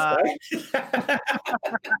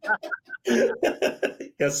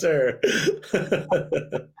 Yes, sir.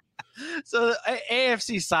 So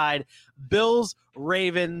AFC side, Bills,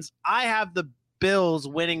 Ravens. I have the Bills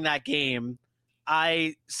winning that game.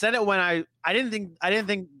 I said it when I didn't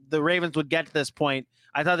think the Ravens would get to this point.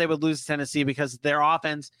 I thought they would lose to Tennessee because their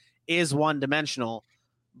offense is one-dimensional.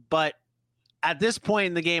 But at this point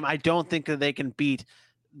in the game, I don't think that they can beat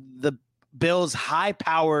the Bills'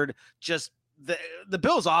 high-powered, just the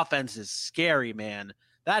Bills' offense is scary, man.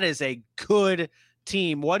 That is a good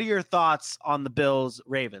team. What are your thoughts on the Bills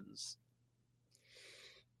Ravens?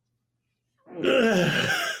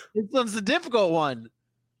 This one's a difficult one.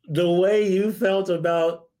 The way you felt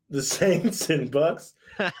about the Saints and Bucks,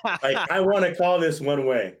 I want to call this one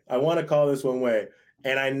way.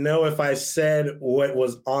 And I know if I said what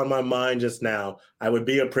was on my mind just now, I would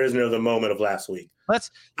be a prisoner of the moment of last week.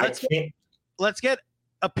 Let's get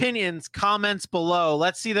opinions, comments below.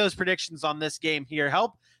 Let's see those predictions on this game here.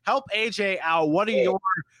 Help AJ out. What are your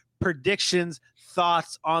predictions,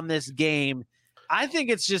 thoughts on this game? I think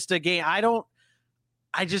it's just a game.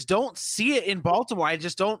 I just don't see it in Baltimore.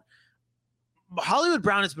 Hollywood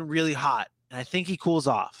Brown has been really hot, and I think he cools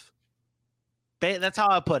off. That's how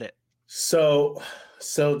I put it. So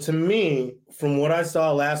So to me, from what I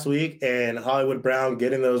saw last week and Hollywood Brown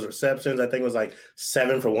getting those receptions, I think it was like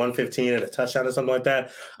 7 for 115 and a touchdown or something like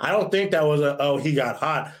that. I don't think that was he got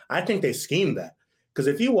hot. I think they schemed that. Because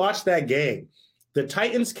if you watch that game, the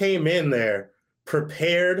Titans came in there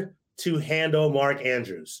prepared to handle Mark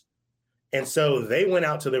Andrews. And so they went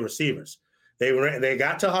out to the receivers. They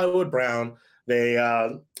got to Hollywood Brown. They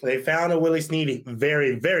found a Willie Snead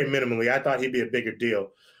very, very minimally. I thought he'd be a bigger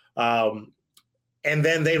deal. And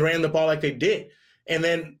then they ran the ball like they did. And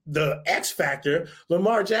then the X factor,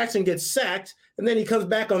 Lamar Jackson gets sacked, and then he comes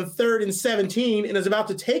back on 3rd and 17 and is about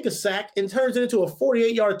to take a sack and turns it into a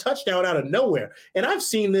 48-yard touchdown out of nowhere. And I've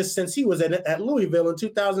seen this since he was at Louisville in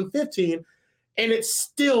 2015, and it's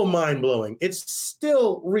still mind-blowing. It's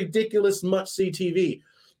still ridiculous must-see TV.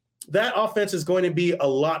 That offense is going to be a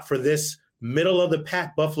lot for this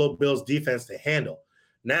middle-of-the-pack Buffalo Bills defense to handle.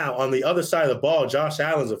 Now, on the other side of the ball, Josh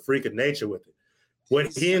Allen's a freak of nature with it.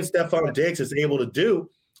 What he and Stephon Diggs is able to do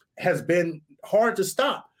has been hard to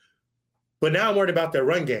stop. But now I'm worried about their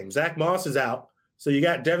run game. Zach Moss is out. So you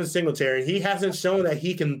got Devin Singletary. He hasn't shown that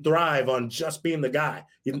he can thrive on just being the guy.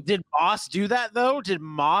 Did Moss do that, though? Did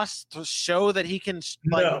Moss show that he can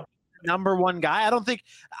No. number one guy? I don't think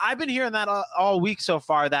 – I've been hearing that all week so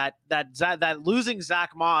far, that losing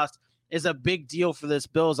Zach Moss is a big deal for this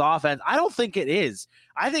Bills offense. I don't think it is.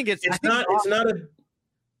 I think it's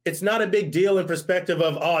not a big deal in perspective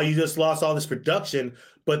of, you just lost all this production,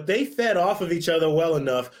 but they fed off of each other well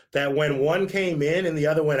enough that when one came in and the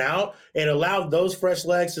other went out, it allowed those fresh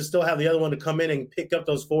legs to still have the other one to come in and pick up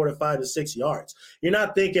those 4 to 5 to 6 yards. You're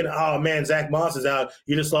not thinking, oh man, Zach Moss is out.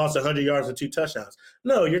 You just lost 100 yards and 2 touchdowns.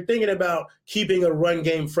 No, you're thinking about keeping a run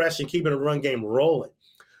game fresh and keeping a run game rolling.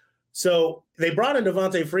 So they brought in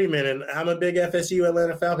Devontae Freeman, and I'm a big FSU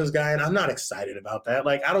Atlanta Falcons guy, and I'm not excited about that.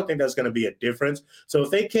 Like, I don't think that's going to be a difference. So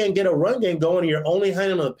if they can't get a run game going and you're only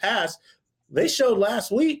handling the pass, they showed last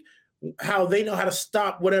week how they know how to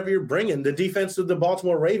stop whatever you're bringing, the defense of the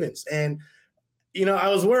Baltimore Ravens. And, I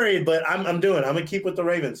was worried, but I'm going to keep with the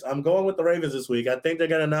Ravens. I'm going with the Ravens this week. I think they're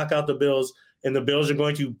going to knock out the Bills, and the Bills are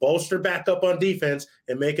going to bolster back up on defense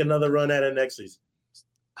and make another run at it next season.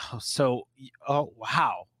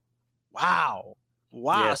 Wow.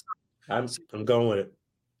 Yeah, I'm going with it.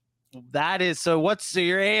 That is so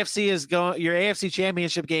your AFC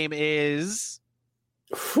championship game is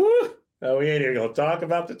Whew. Oh, we ain't even gonna talk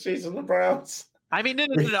about the Chiefs and the Browns. I mean, no.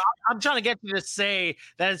 I'm trying to get you to say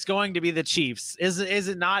that it's going to be the Chiefs. Is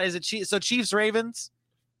it not? Is it Chiefs? So Chiefs Ravens?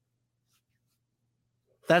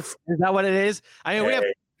 Is that what it is? I mean,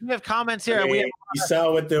 we have comments here. You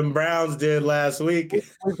saw what them Browns did last week.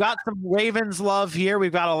 We've got some Ravens love here.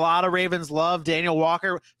 We've got a lot of Ravens love. Daniel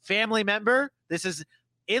Walker, family member. This is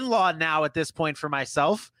in-law now at this point for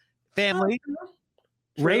myself. Family.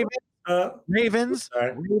 Ravens.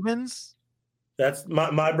 That's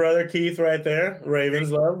my brother Keith right there.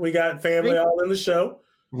 Ravens love. We got family all in the show.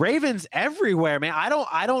 Ravens everywhere, man.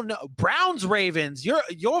 I don't know. Browns, Ravens.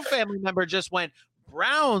 Your family member just went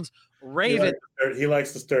Browns, Ravens. He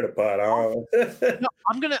likes to stir the pot. No,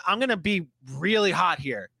 I'm gonna be really hot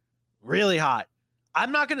here, really hot.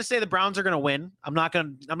 I'm not gonna say the Browns are gonna win. I'm not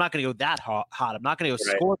gonna go that hot. I'm not gonna go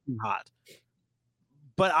scorching hot.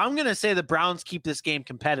 But I'm gonna say the Browns keep this game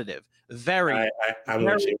competitive. Very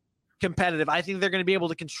competitive. I think they're going to be able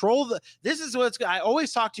to control I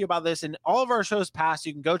always talk to you about this in all of our shows past.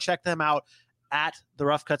 You can go check them out at the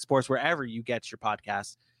Rough Cut Sports, wherever you get your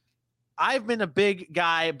podcasts. I've been a big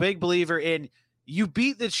believer in you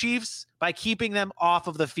beat the Chiefs by keeping them off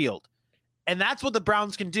of the field. And that's what the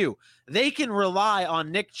Browns can do. They can rely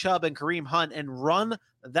on Nick Chubb and Kareem Hunt and run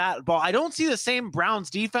that ball. I don't see the same Browns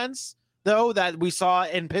defense, though, that we saw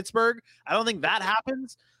in Pittsburgh. I don't think that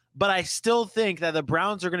happens. But I still think that the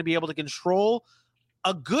Browns are going to be able to control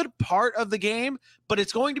a good part of the game, but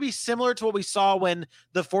it's going to be similar to what we saw when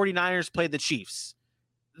the 49ers played the Chiefs.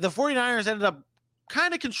 The 49ers ended up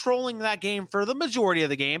kind of controlling that game for the majority of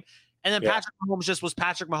the game, and then Patrick Mahomes just was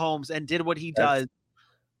Patrick Mahomes and did what he does.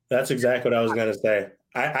 That's exactly what I was going to say.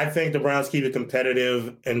 I think the Browns keep it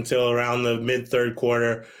competitive until around the mid-third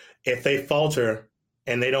quarter. If they falter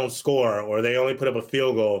and they don't score or they only put up a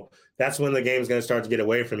field goal, that's when the game's going to start to get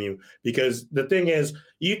away from you. Because the thing is,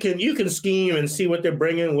 you can scheme and see what they're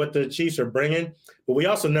bringing, what the Chiefs are bringing, but we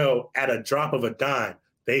also know at a drop of a dime,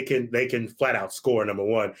 they can flat out score, number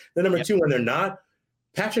one. Then number two, when they're not,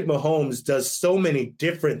 Patrick Mahomes does so many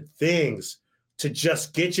different things to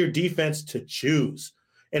just get your defense to choose.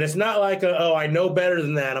 And it's not like, I know better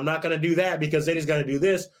than that. I'm not going to do that because then he's going to do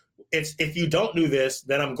this. It's if you don't do this,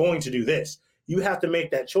 then I'm going to do this. You have to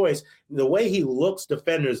make that choice. The way he looks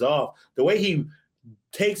defenders off, the way he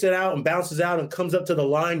takes it out and bounces out and comes up to the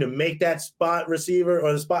line to make that spot receiver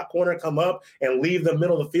or the spot corner come up and leave the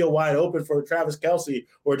middle of the field wide open for Travis Kelce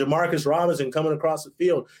or Demarcus Robinson coming across the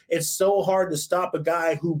field. It's so hard to stop a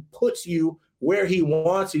guy who puts you where he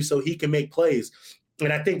wants you so he can make plays.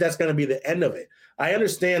 And I think that's going to be the end of it. I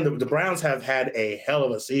understand that the Browns have had a hell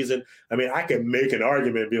of a season. I mean, I can make an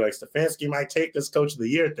argument and be like, Stefanski might take this Coach of the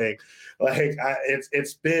Year thing. Like,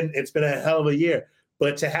 it's been a hell of a year.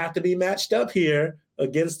 But to have to be matched up here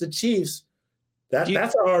against the Chiefs, that's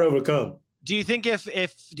a hard overcome. Do you think if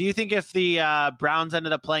the Browns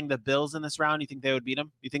ended up playing the Bills in this round, you think they would beat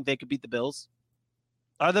them? You think they could beat the Bills?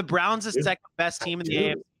 Are the Browns the second best team in the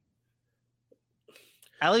AFC?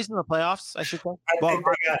 At least in the playoffs, I should say. I think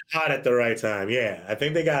they got hot at the right time. Yeah, I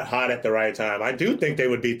think they got hot at the right time. I do think they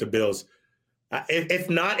would beat the Bills. If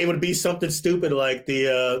not, it would be something stupid like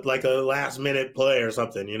like a last minute play or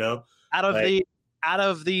something. You know, out of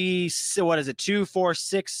the what is it, 2, 4,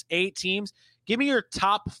 6, 8 teams? Give me your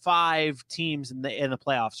top 5 teams in the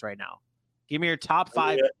playoffs right now. Give me your top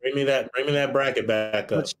 5. Bring me that bracket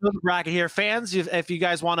back up. Let's show the bracket here, fans. If you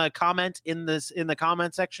guys want to comment in the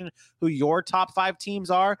comment section who your top 5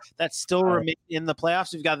 teams are that still remain in the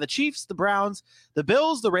playoffs. We've got the Chiefs, the Browns, the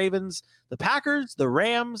Bills, the Ravens, the Packers, the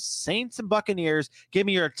Rams, Saints, and Buccaneers. Give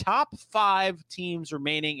me your top 5 teams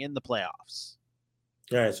remaining in the playoffs.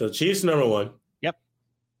 All right, so Chiefs number 1. Yep.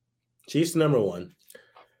 Chiefs number 1.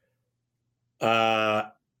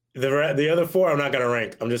 The other 4, I'm not going to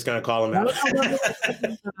rank. I'm just going to call them out.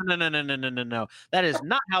 No. That is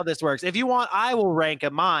not how this works. If you want, I will rank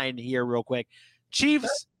mine here real quick.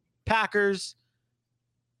 Chiefs, Packers.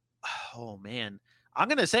 Oh, man. I'm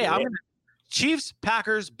going to say Chiefs,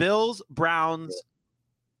 Packers, Bills, Browns,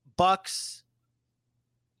 Bucks.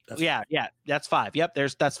 Yeah, that's 5. Yep,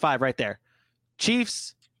 that's 5 right there.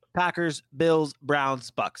 Chiefs, Packers, Bills,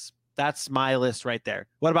 Browns, Bucks. That's my list right there.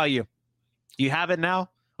 What about you? Do you have it now?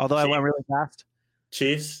 Although I went really fast.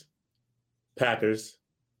 Chiefs, Packers,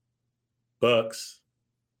 Bucks,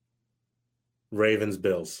 Ravens,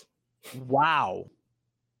 Bills. Wow.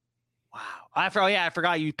 I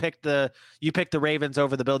forgot you picked the Ravens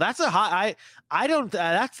over the Bills. That's a hot.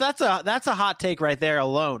 That's a hot take right there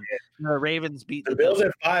alone. The Ravens beat the Bills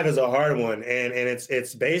at 5 is a hard one, and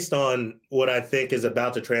it's based on what I think is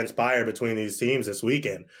about to transpire between these teams this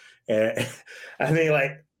weekend. And I mean,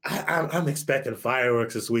 like, I'm expecting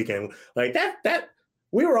fireworks this weekend. Like that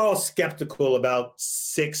we were all skeptical about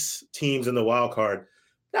 6 teams in the wild card.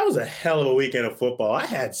 That was a hell of a weekend of football. I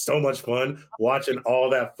had so much fun watching all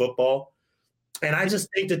that football. And I just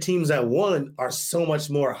think the teams that won are so much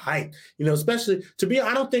more hyped. You know, especially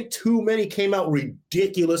I don't think too many came out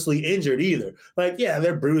ridiculously injured either. Like, yeah,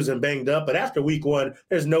 they're bruised and banged up, but after week 1,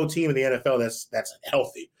 there's no team in the NFL that's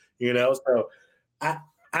healthy, you know? So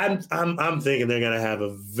I'm thinking they're gonna have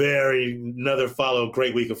another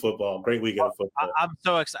great week of football. Great weekend of football. I'm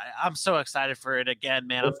so excited. I'm so excited for it again,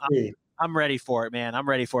 man. I'm ready for it, man. I'm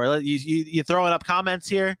ready for it. You throwing up comments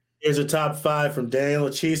here? Here's a top 5 from Daniel: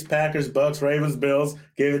 Chiefs, Packers, Bucks, Ravens, Bills.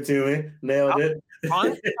 Give it to me. Nailed it.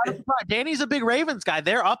 Honestly, Danny's a big Ravens guy.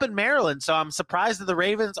 They're up in Maryland, so I'm surprised that the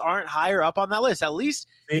Ravens aren't higher up on that list. At least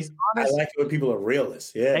I like it when people are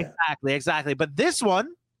realists. Yeah, exactly. But this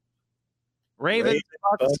one. Ravens,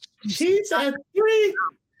 Bucks, Chiefs at 3.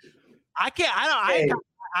 I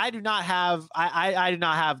do not have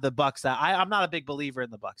the Bucks. I'm not a big believer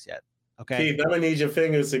in the Bucks yet. Okay, Keith, I'm gonna need your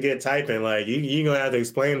fingers to get typing. Like you're gonna have to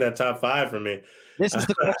explain that top 5 for me. This is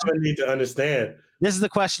the question. I need to understand. This is the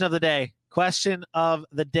question of the day. Question of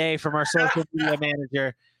the day from our social media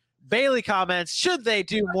manager. Bailey comments: should they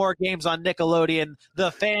do more games on Nickelodeon?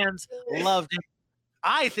 The fans loved it.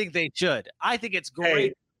 I think they should. I think it's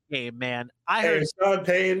great. Game, man. I heard Sean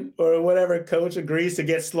Payton or whatever coach agrees to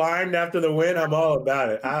get slimed after the win. I'm all about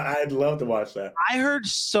it. I'd love to watch that. I heard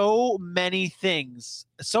so many things,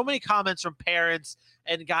 so many comments from parents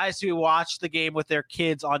and guys who watched the game with their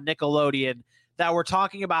kids on Nickelodeon that were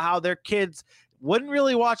talking about how their kids wouldn't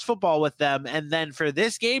really watch football with them, and then for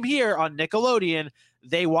this game here on Nickelodeon,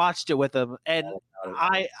 they watched it with them. And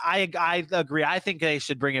I agree. I think they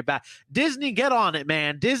should bring it back. Disney, get on it,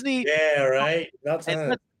 man. Disney. Yeah, right.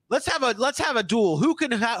 Let's have a duel. Who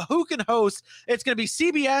can host? It's going to be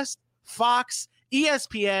CBS, Fox,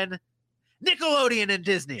 ESPN, Nickelodeon, and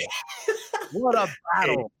Disney. What a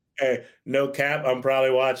battle! Hey, no cap. I'm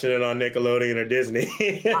probably watching it on Nickelodeon or Disney.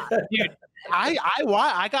 Dude,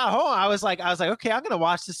 I got home. I was like, okay, I'm going to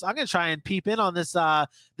watch this. I'm going to try and peep in on this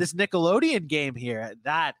this Nickelodeon game here.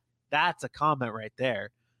 That's a comment right there.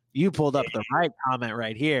 You pulled up the right comment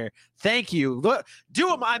right here. Thank you. Look,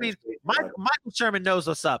 do it. I mean, Michael Sherman knows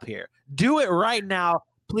what's up here. Do it right now.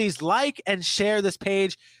 Please like and share this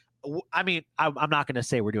page. I mean, I'm not going to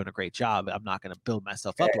say we're doing a great job. I'm not going to build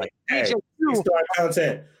myself up like AJ, you start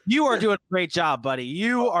content. You are doing a great job, buddy.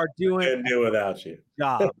 You are doing. Couldn't do without you.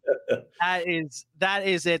 Job. That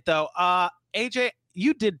is it, though. AJ,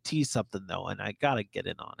 you did tease something though, and I gotta get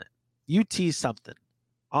in on it. You teased something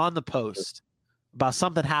on the post about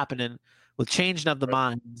something happening with changing of the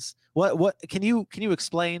minds. What can you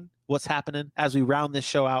explain what's happening as we round this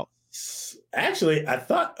show out? Actually, I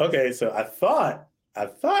thought it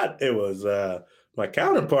was my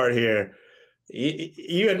counterpart here.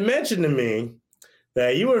 You had mentioned to me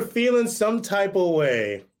that you were feeling some type of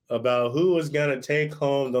way about who was going to take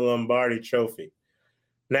home the Lombardi Trophy.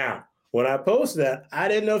 Now, when I posted that, I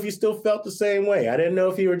didn't know if you still felt the same way. I didn't know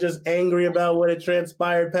if you were just angry about what had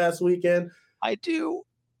transpired past weekend. I do.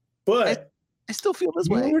 But I still feel this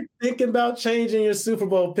way. You were thinking about changing your Super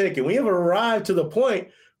Bowl pick, and we have arrived to the point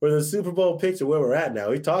where the Super Bowl picks are where we're at now.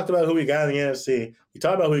 We talked about who we got in the NFC. We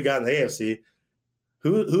talked about who we got in the AFC.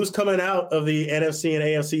 Who's coming out of the NFC and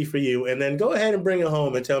AFC for you? And then go ahead and bring it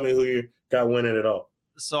home and tell me who you got winning it all.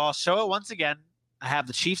 So I'll show it once again. I have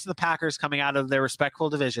the Chiefs and the Packers coming out of their respectful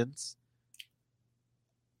divisions.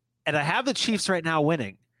 And I have the Chiefs right now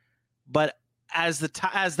winning. But as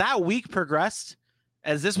that week progressed,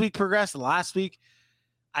 as this week progressed, and last week,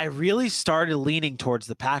 I really started leaning towards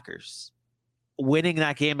the Packers winning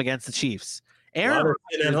that game against the Chiefs. Aaron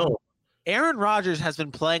Rodgers has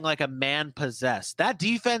been playing like a man possessed. That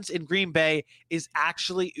defense in Green Bay is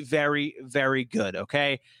actually very, very good.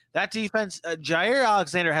 Okay. That defense, Jair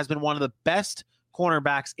Alexander has been one of the best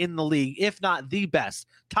cornerbacks in the league, if not the best.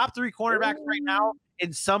 Top 3 cornerbacks right now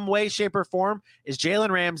in some way, shape, or form is Jalen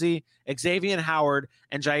Ramsey, Xavier Howard,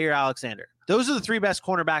 and Jair Alexander. Those are the 3 best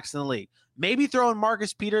cornerbacks in the league. Maybe throwing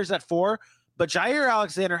Marcus Peters at 4, but Jair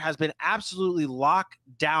Alexander has been absolutely locked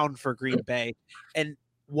down for Green Bay. And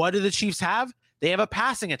what do the Chiefs have? They have a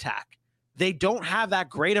passing attack. They don't have that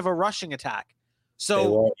great of a rushing attack.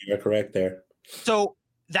 So you're correct there. So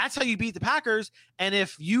that's how you beat the Packers. And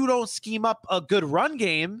if you don't scheme up a good run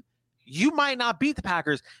game, you might not beat the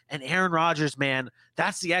Packers. And Aaron Rodgers, man,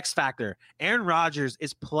 that's the X factor. Aaron Rodgers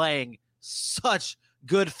is playing such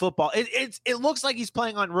good football. It looks like he's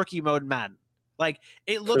playing on rookie mode, man. Like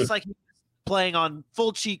it looks like he's playing on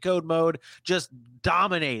full cheat code mode, just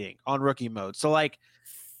dominating on rookie mode. So like,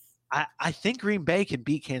 I think Green Bay can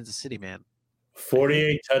beat Kansas City, man.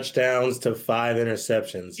 48 touchdowns to 5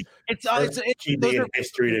 interceptions. It's QB in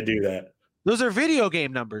history to do that. Those are video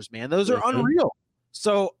game numbers, man. Those are unreal.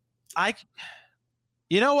 So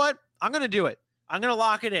you know what? I'm going to do it. I'm going to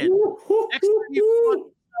lock it in.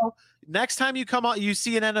 Next time you come out, you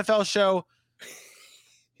see an NFL show,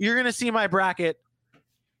 you're going to see my bracket,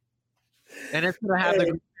 and it's going to have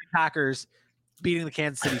the Packers beating the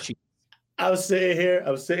Kansas City Chiefs. I was sitting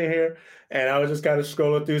here, and I was just kind of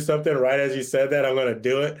scrolling through something. Right as you said that, I'm going to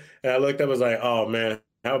do it. And I looked up, I was like, oh, man,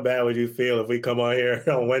 how bad would you feel if we come on here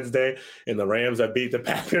on Wednesday and the Rams that beat the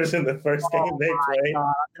Packers in the first game they played?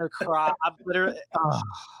 I'm going to cry. I'm literally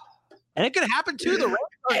and it could happen, too. The Rams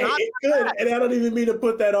are not it could, and I don't even mean to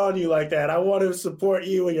put that on you like that. I want to support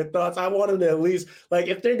you and your thoughts. I want them to at least, like,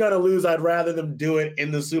 if they're going to lose, I'd rather them do it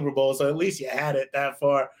in the Super Bowl. So at least you had it that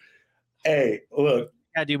far. Hey, look.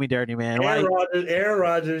 Yeah, do me dirty, man. Aaron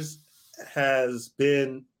Rodgers has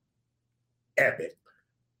been epic.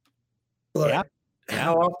 But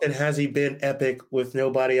how often has he been epic with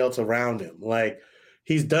nobody else around him? Like,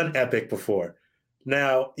 he's done epic before.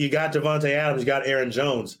 Now, you got Devontae Adams, you got Aaron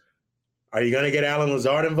Jones. Are you going to get Alan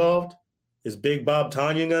Lazard involved? Is Big Bob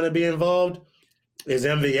Tonyan going to be involved? Is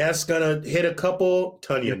MVS going to hit a couple?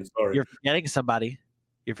 Tonyan, sorry. You're forgetting somebody.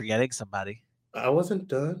 I wasn't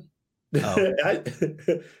done. Oh. I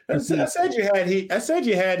said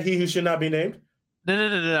you had he who should not be named. No.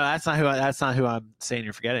 That's not who I'm saying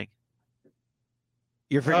you're forgetting.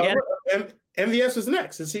 You're forgetting. MVS was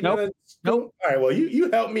next. Is he Nope. All right. Well, you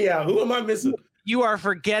help me out. Who am I missing? You are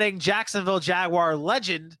forgetting Jacksonville Jaguar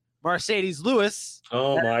legend Mercedes Lewis.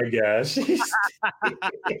 Oh my gosh!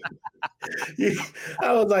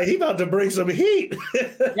 I was like, he about to bring some heat.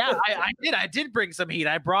 Yeah, I did bring some heat.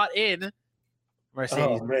 I brought in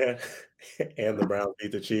Mercedes. Oh man, and the Browns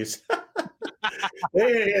beat the Chiefs.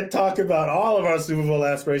 They're here talking about all of our Super Bowl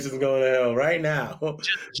aspirations going to hell right now.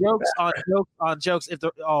 Jokes on jokes.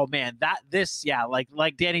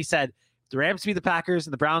 Like Danny said, the Rams beat the Packers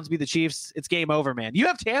and the Browns beat the Chiefs. It's game over, man. You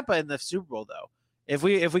have Tampa in the Super Bowl though. If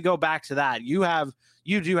we go back to that, you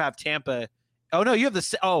do have Tampa. Oh no, you have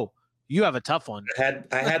a tough one. I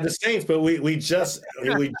had the Saints, but we just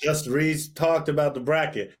talked about the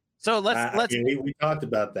bracket. So we talked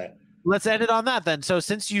about that. Let's end it on that then. So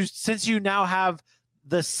since you now have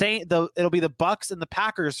it'll be the Bucks and the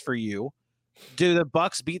Packers for you. Do the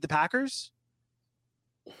Bucks beat the Packers?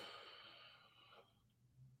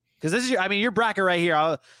 Because this is your bracket right here.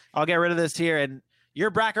 I'll get rid of this here, and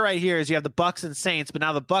your bracket right here is you have the Bucks and Saints, but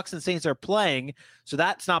now the Bucks and Saints are playing, so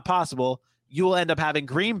that's not possible. You will end up having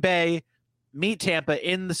Green Bay meet Tampa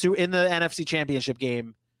in the NFC Championship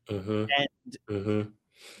game, and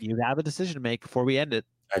you have a decision to make before we end it.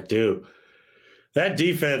 I do. That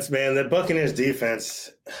defense, man, the Buccaneers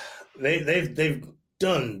defense, they've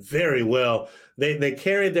done very well. They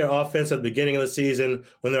carried their offense at the beginning of the season.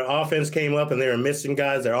 When their offense came up and they were missing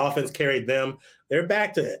guys, their offense carried them. They're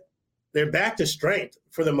back to strength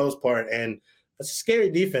for the most part, and that's a scary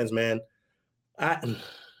defense, man. That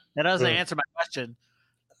doesn't answer my question.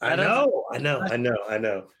 I know. I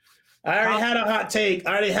already had a hot take.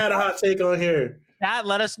 On here. That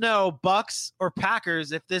let us know, Bucks or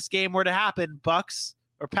Packers, if this game were to happen, Bucks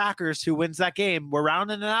or Packers, who wins that game? We're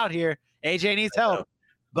rounding it out here. AJ needs help.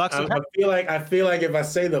 Bucks. I feel like if I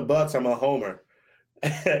say the Bucks, I'm a homer.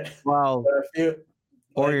 Well,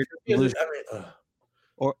 or you're losing.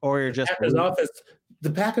 Or you're just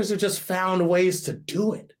the Packers have just found ways to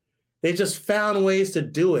do it. They just found ways to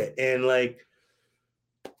do it, and they're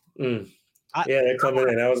coming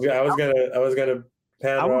in. I was gonna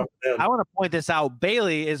pander off them. I want to point this out.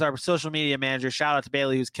 Bailey is our social media manager. Shout out to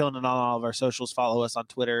Bailey, who's killing it on all of our socials. Follow us on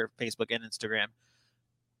Twitter, Facebook, and Instagram.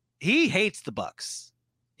 He hates the Bucks.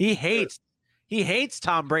 He hates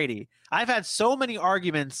Tom Brady. I've had so many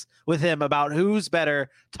arguments with him about who's better,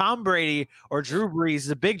 Tom Brady or Drew Brees. He's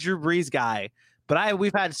a big Drew Brees guy. But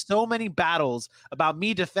we've had so many battles about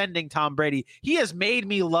me defending Tom Brady. He has made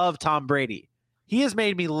me love Tom Brady. He has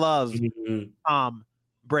made me love Tom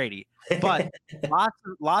Brady. But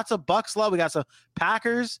lots of Bucks love. We got some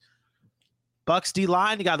Packers, Bucks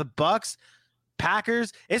D-line. You got the Bucks,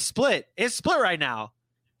 Packers. It's split. It's split right now.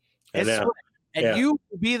 It's split. And you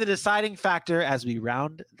will be the deciding factor as we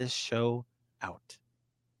round this show out.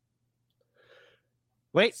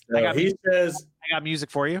 Wait, so I got music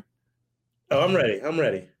for you. Oh, I'm ready. I'm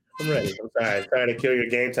sorry. I'm trying to kill your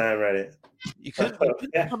game time Reddit. You couldn't.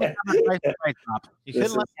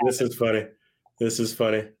 This is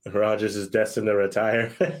funny. Rodgers is destined to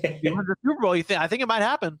retire. You won the Super Bowl. I think it might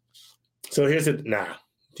happen. So here's it.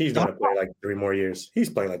 He's going to play like 3 more years. He's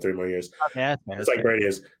playing like 3 more years. Okay, it's like Brady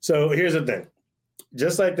is. So here's the thing.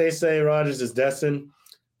 Just like they say Rodgers is destined,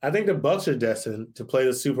 I think the Bucs are destined to play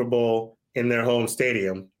the Super Bowl in their home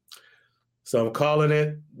stadium. So I'm calling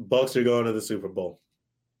it. Bucs are going to the Super Bowl.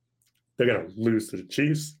 They're going to lose to the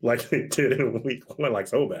Chiefs like they did in week 1, like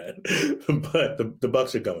so bad. But the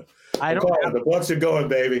Bucs are going. The Bucs are going,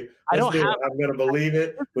 baby. I'm going to believe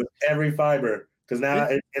it with every fiber because now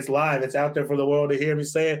it's live. It's out there for the world to hear me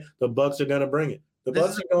say it. The Bucs are going to bring it. The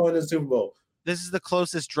Bucs are going to the Super Bowl. This is the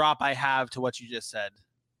closest drop I have to what you just said.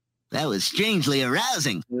 That was strangely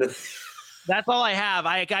arousing. That's all I have.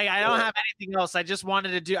 I don't have anything else. I just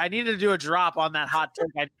wanted to I needed to do a drop on that hot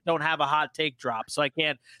take. I don't have a hot take drop, so I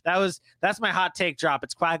can't. That's my hot take drop.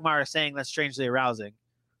 It's Quagmire saying that's strangely arousing.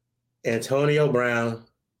 Antonio Brown,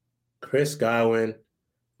 Chris Godwin,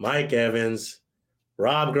 Mike Evans,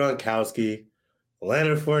 Rob Gronkowski,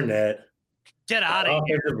 Leonard Fournette. Get out of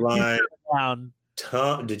here.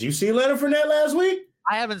 Tom, did you see Leonard Fournette last week?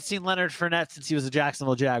 I haven't seen Leonard Fournette since he was a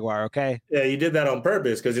Jacksonville Jaguar, okay? Yeah, you did that on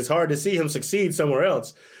purpose because it's hard to see him succeed somewhere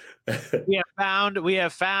else. we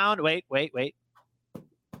have found, wait.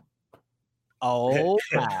 Oh,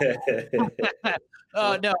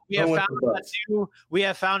 oh no, we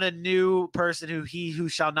have found a new person who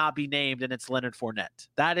shall not be named, and it's Leonard Fournette.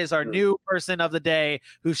 That is our new person of the day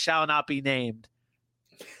who shall not be named.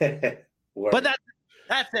 But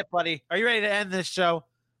that's it, buddy. Are you ready to end this show?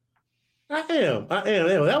 I am.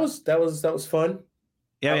 That was fun.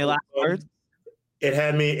 Yeah, any last words?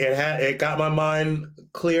 It got my mind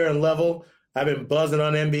clear and level. I've been buzzing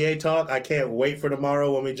on NBA talk. I can't wait for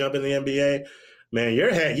tomorrow when we jump in the NBA. Man,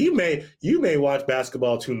 you may watch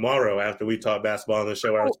basketball tomorrow after we talk basketball on the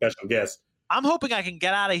show. Our special guest. I'm hoping I can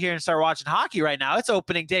get out of here and start watching hockey right now. It's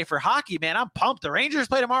opening day for hockey, man. I'm pumped. The Rangers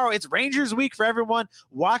play tomorrow. It's Rangers week for everyone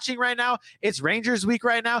watching right now. It's Rangers week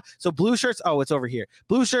right now. So blue shirts. Oh, it's over here.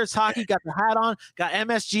 Blue shirts hockey. Got the hat on. Got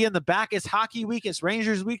MSG in the back. It's hockey week. It's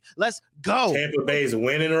Rangers week. Let's go. Tampa Bay's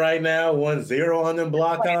winning right now. 1-0 on them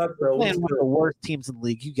block outs. So one of the worst teams in the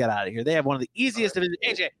league. You get out of here. They have one of the easiest divisions.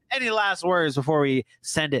 AJ, any last words before we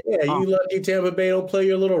send it? Yeah, you lucky Tampa Bay don't play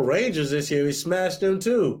your little Rangers this year. We smashed them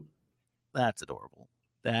too. That's adorable.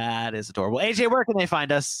 That is adorable. AJ, where can they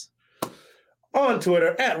find us? On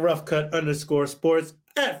Twitter @roughcut_sports,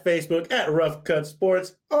 at Facebook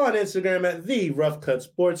 @roughcutsports, on Instagram @the Roughcut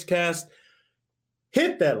Sportscast.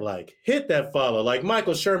 hit that like, hit that follow. Like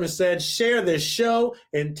Michael Sherman said, share this show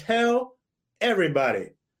and tell everybody.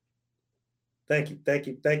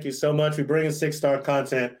 Thank you so much. We're bringing 6-star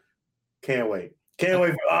content. Can't wait. Can't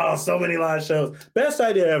wait for so many live shows. Best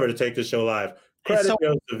idea ever to take the show live. Credit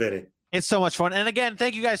goes to Vinny. It's so much fun. And again,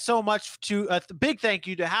 thank you guys so much to big thank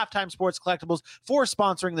you to Halftime Sports Collectibles for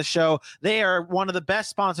sponsoring the show. They are one of the best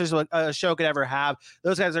sponsors a show could ever have.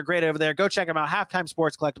 Those guys are great over there. Go check them out.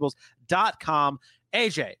 HalftimeSportsCollectibles.com.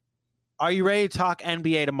 AJ, are you ready to talk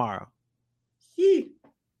NBA tomorrow?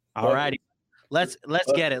 All righty. Let's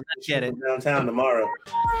get it. Let's get it. Downtown tomorrow.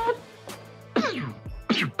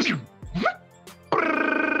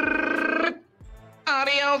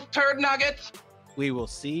 Adios, turd nuggets. We will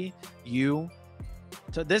see you.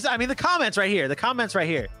 So the comments right here. The comments right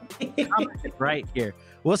here. Right here.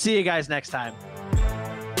 We'll see you guys next time.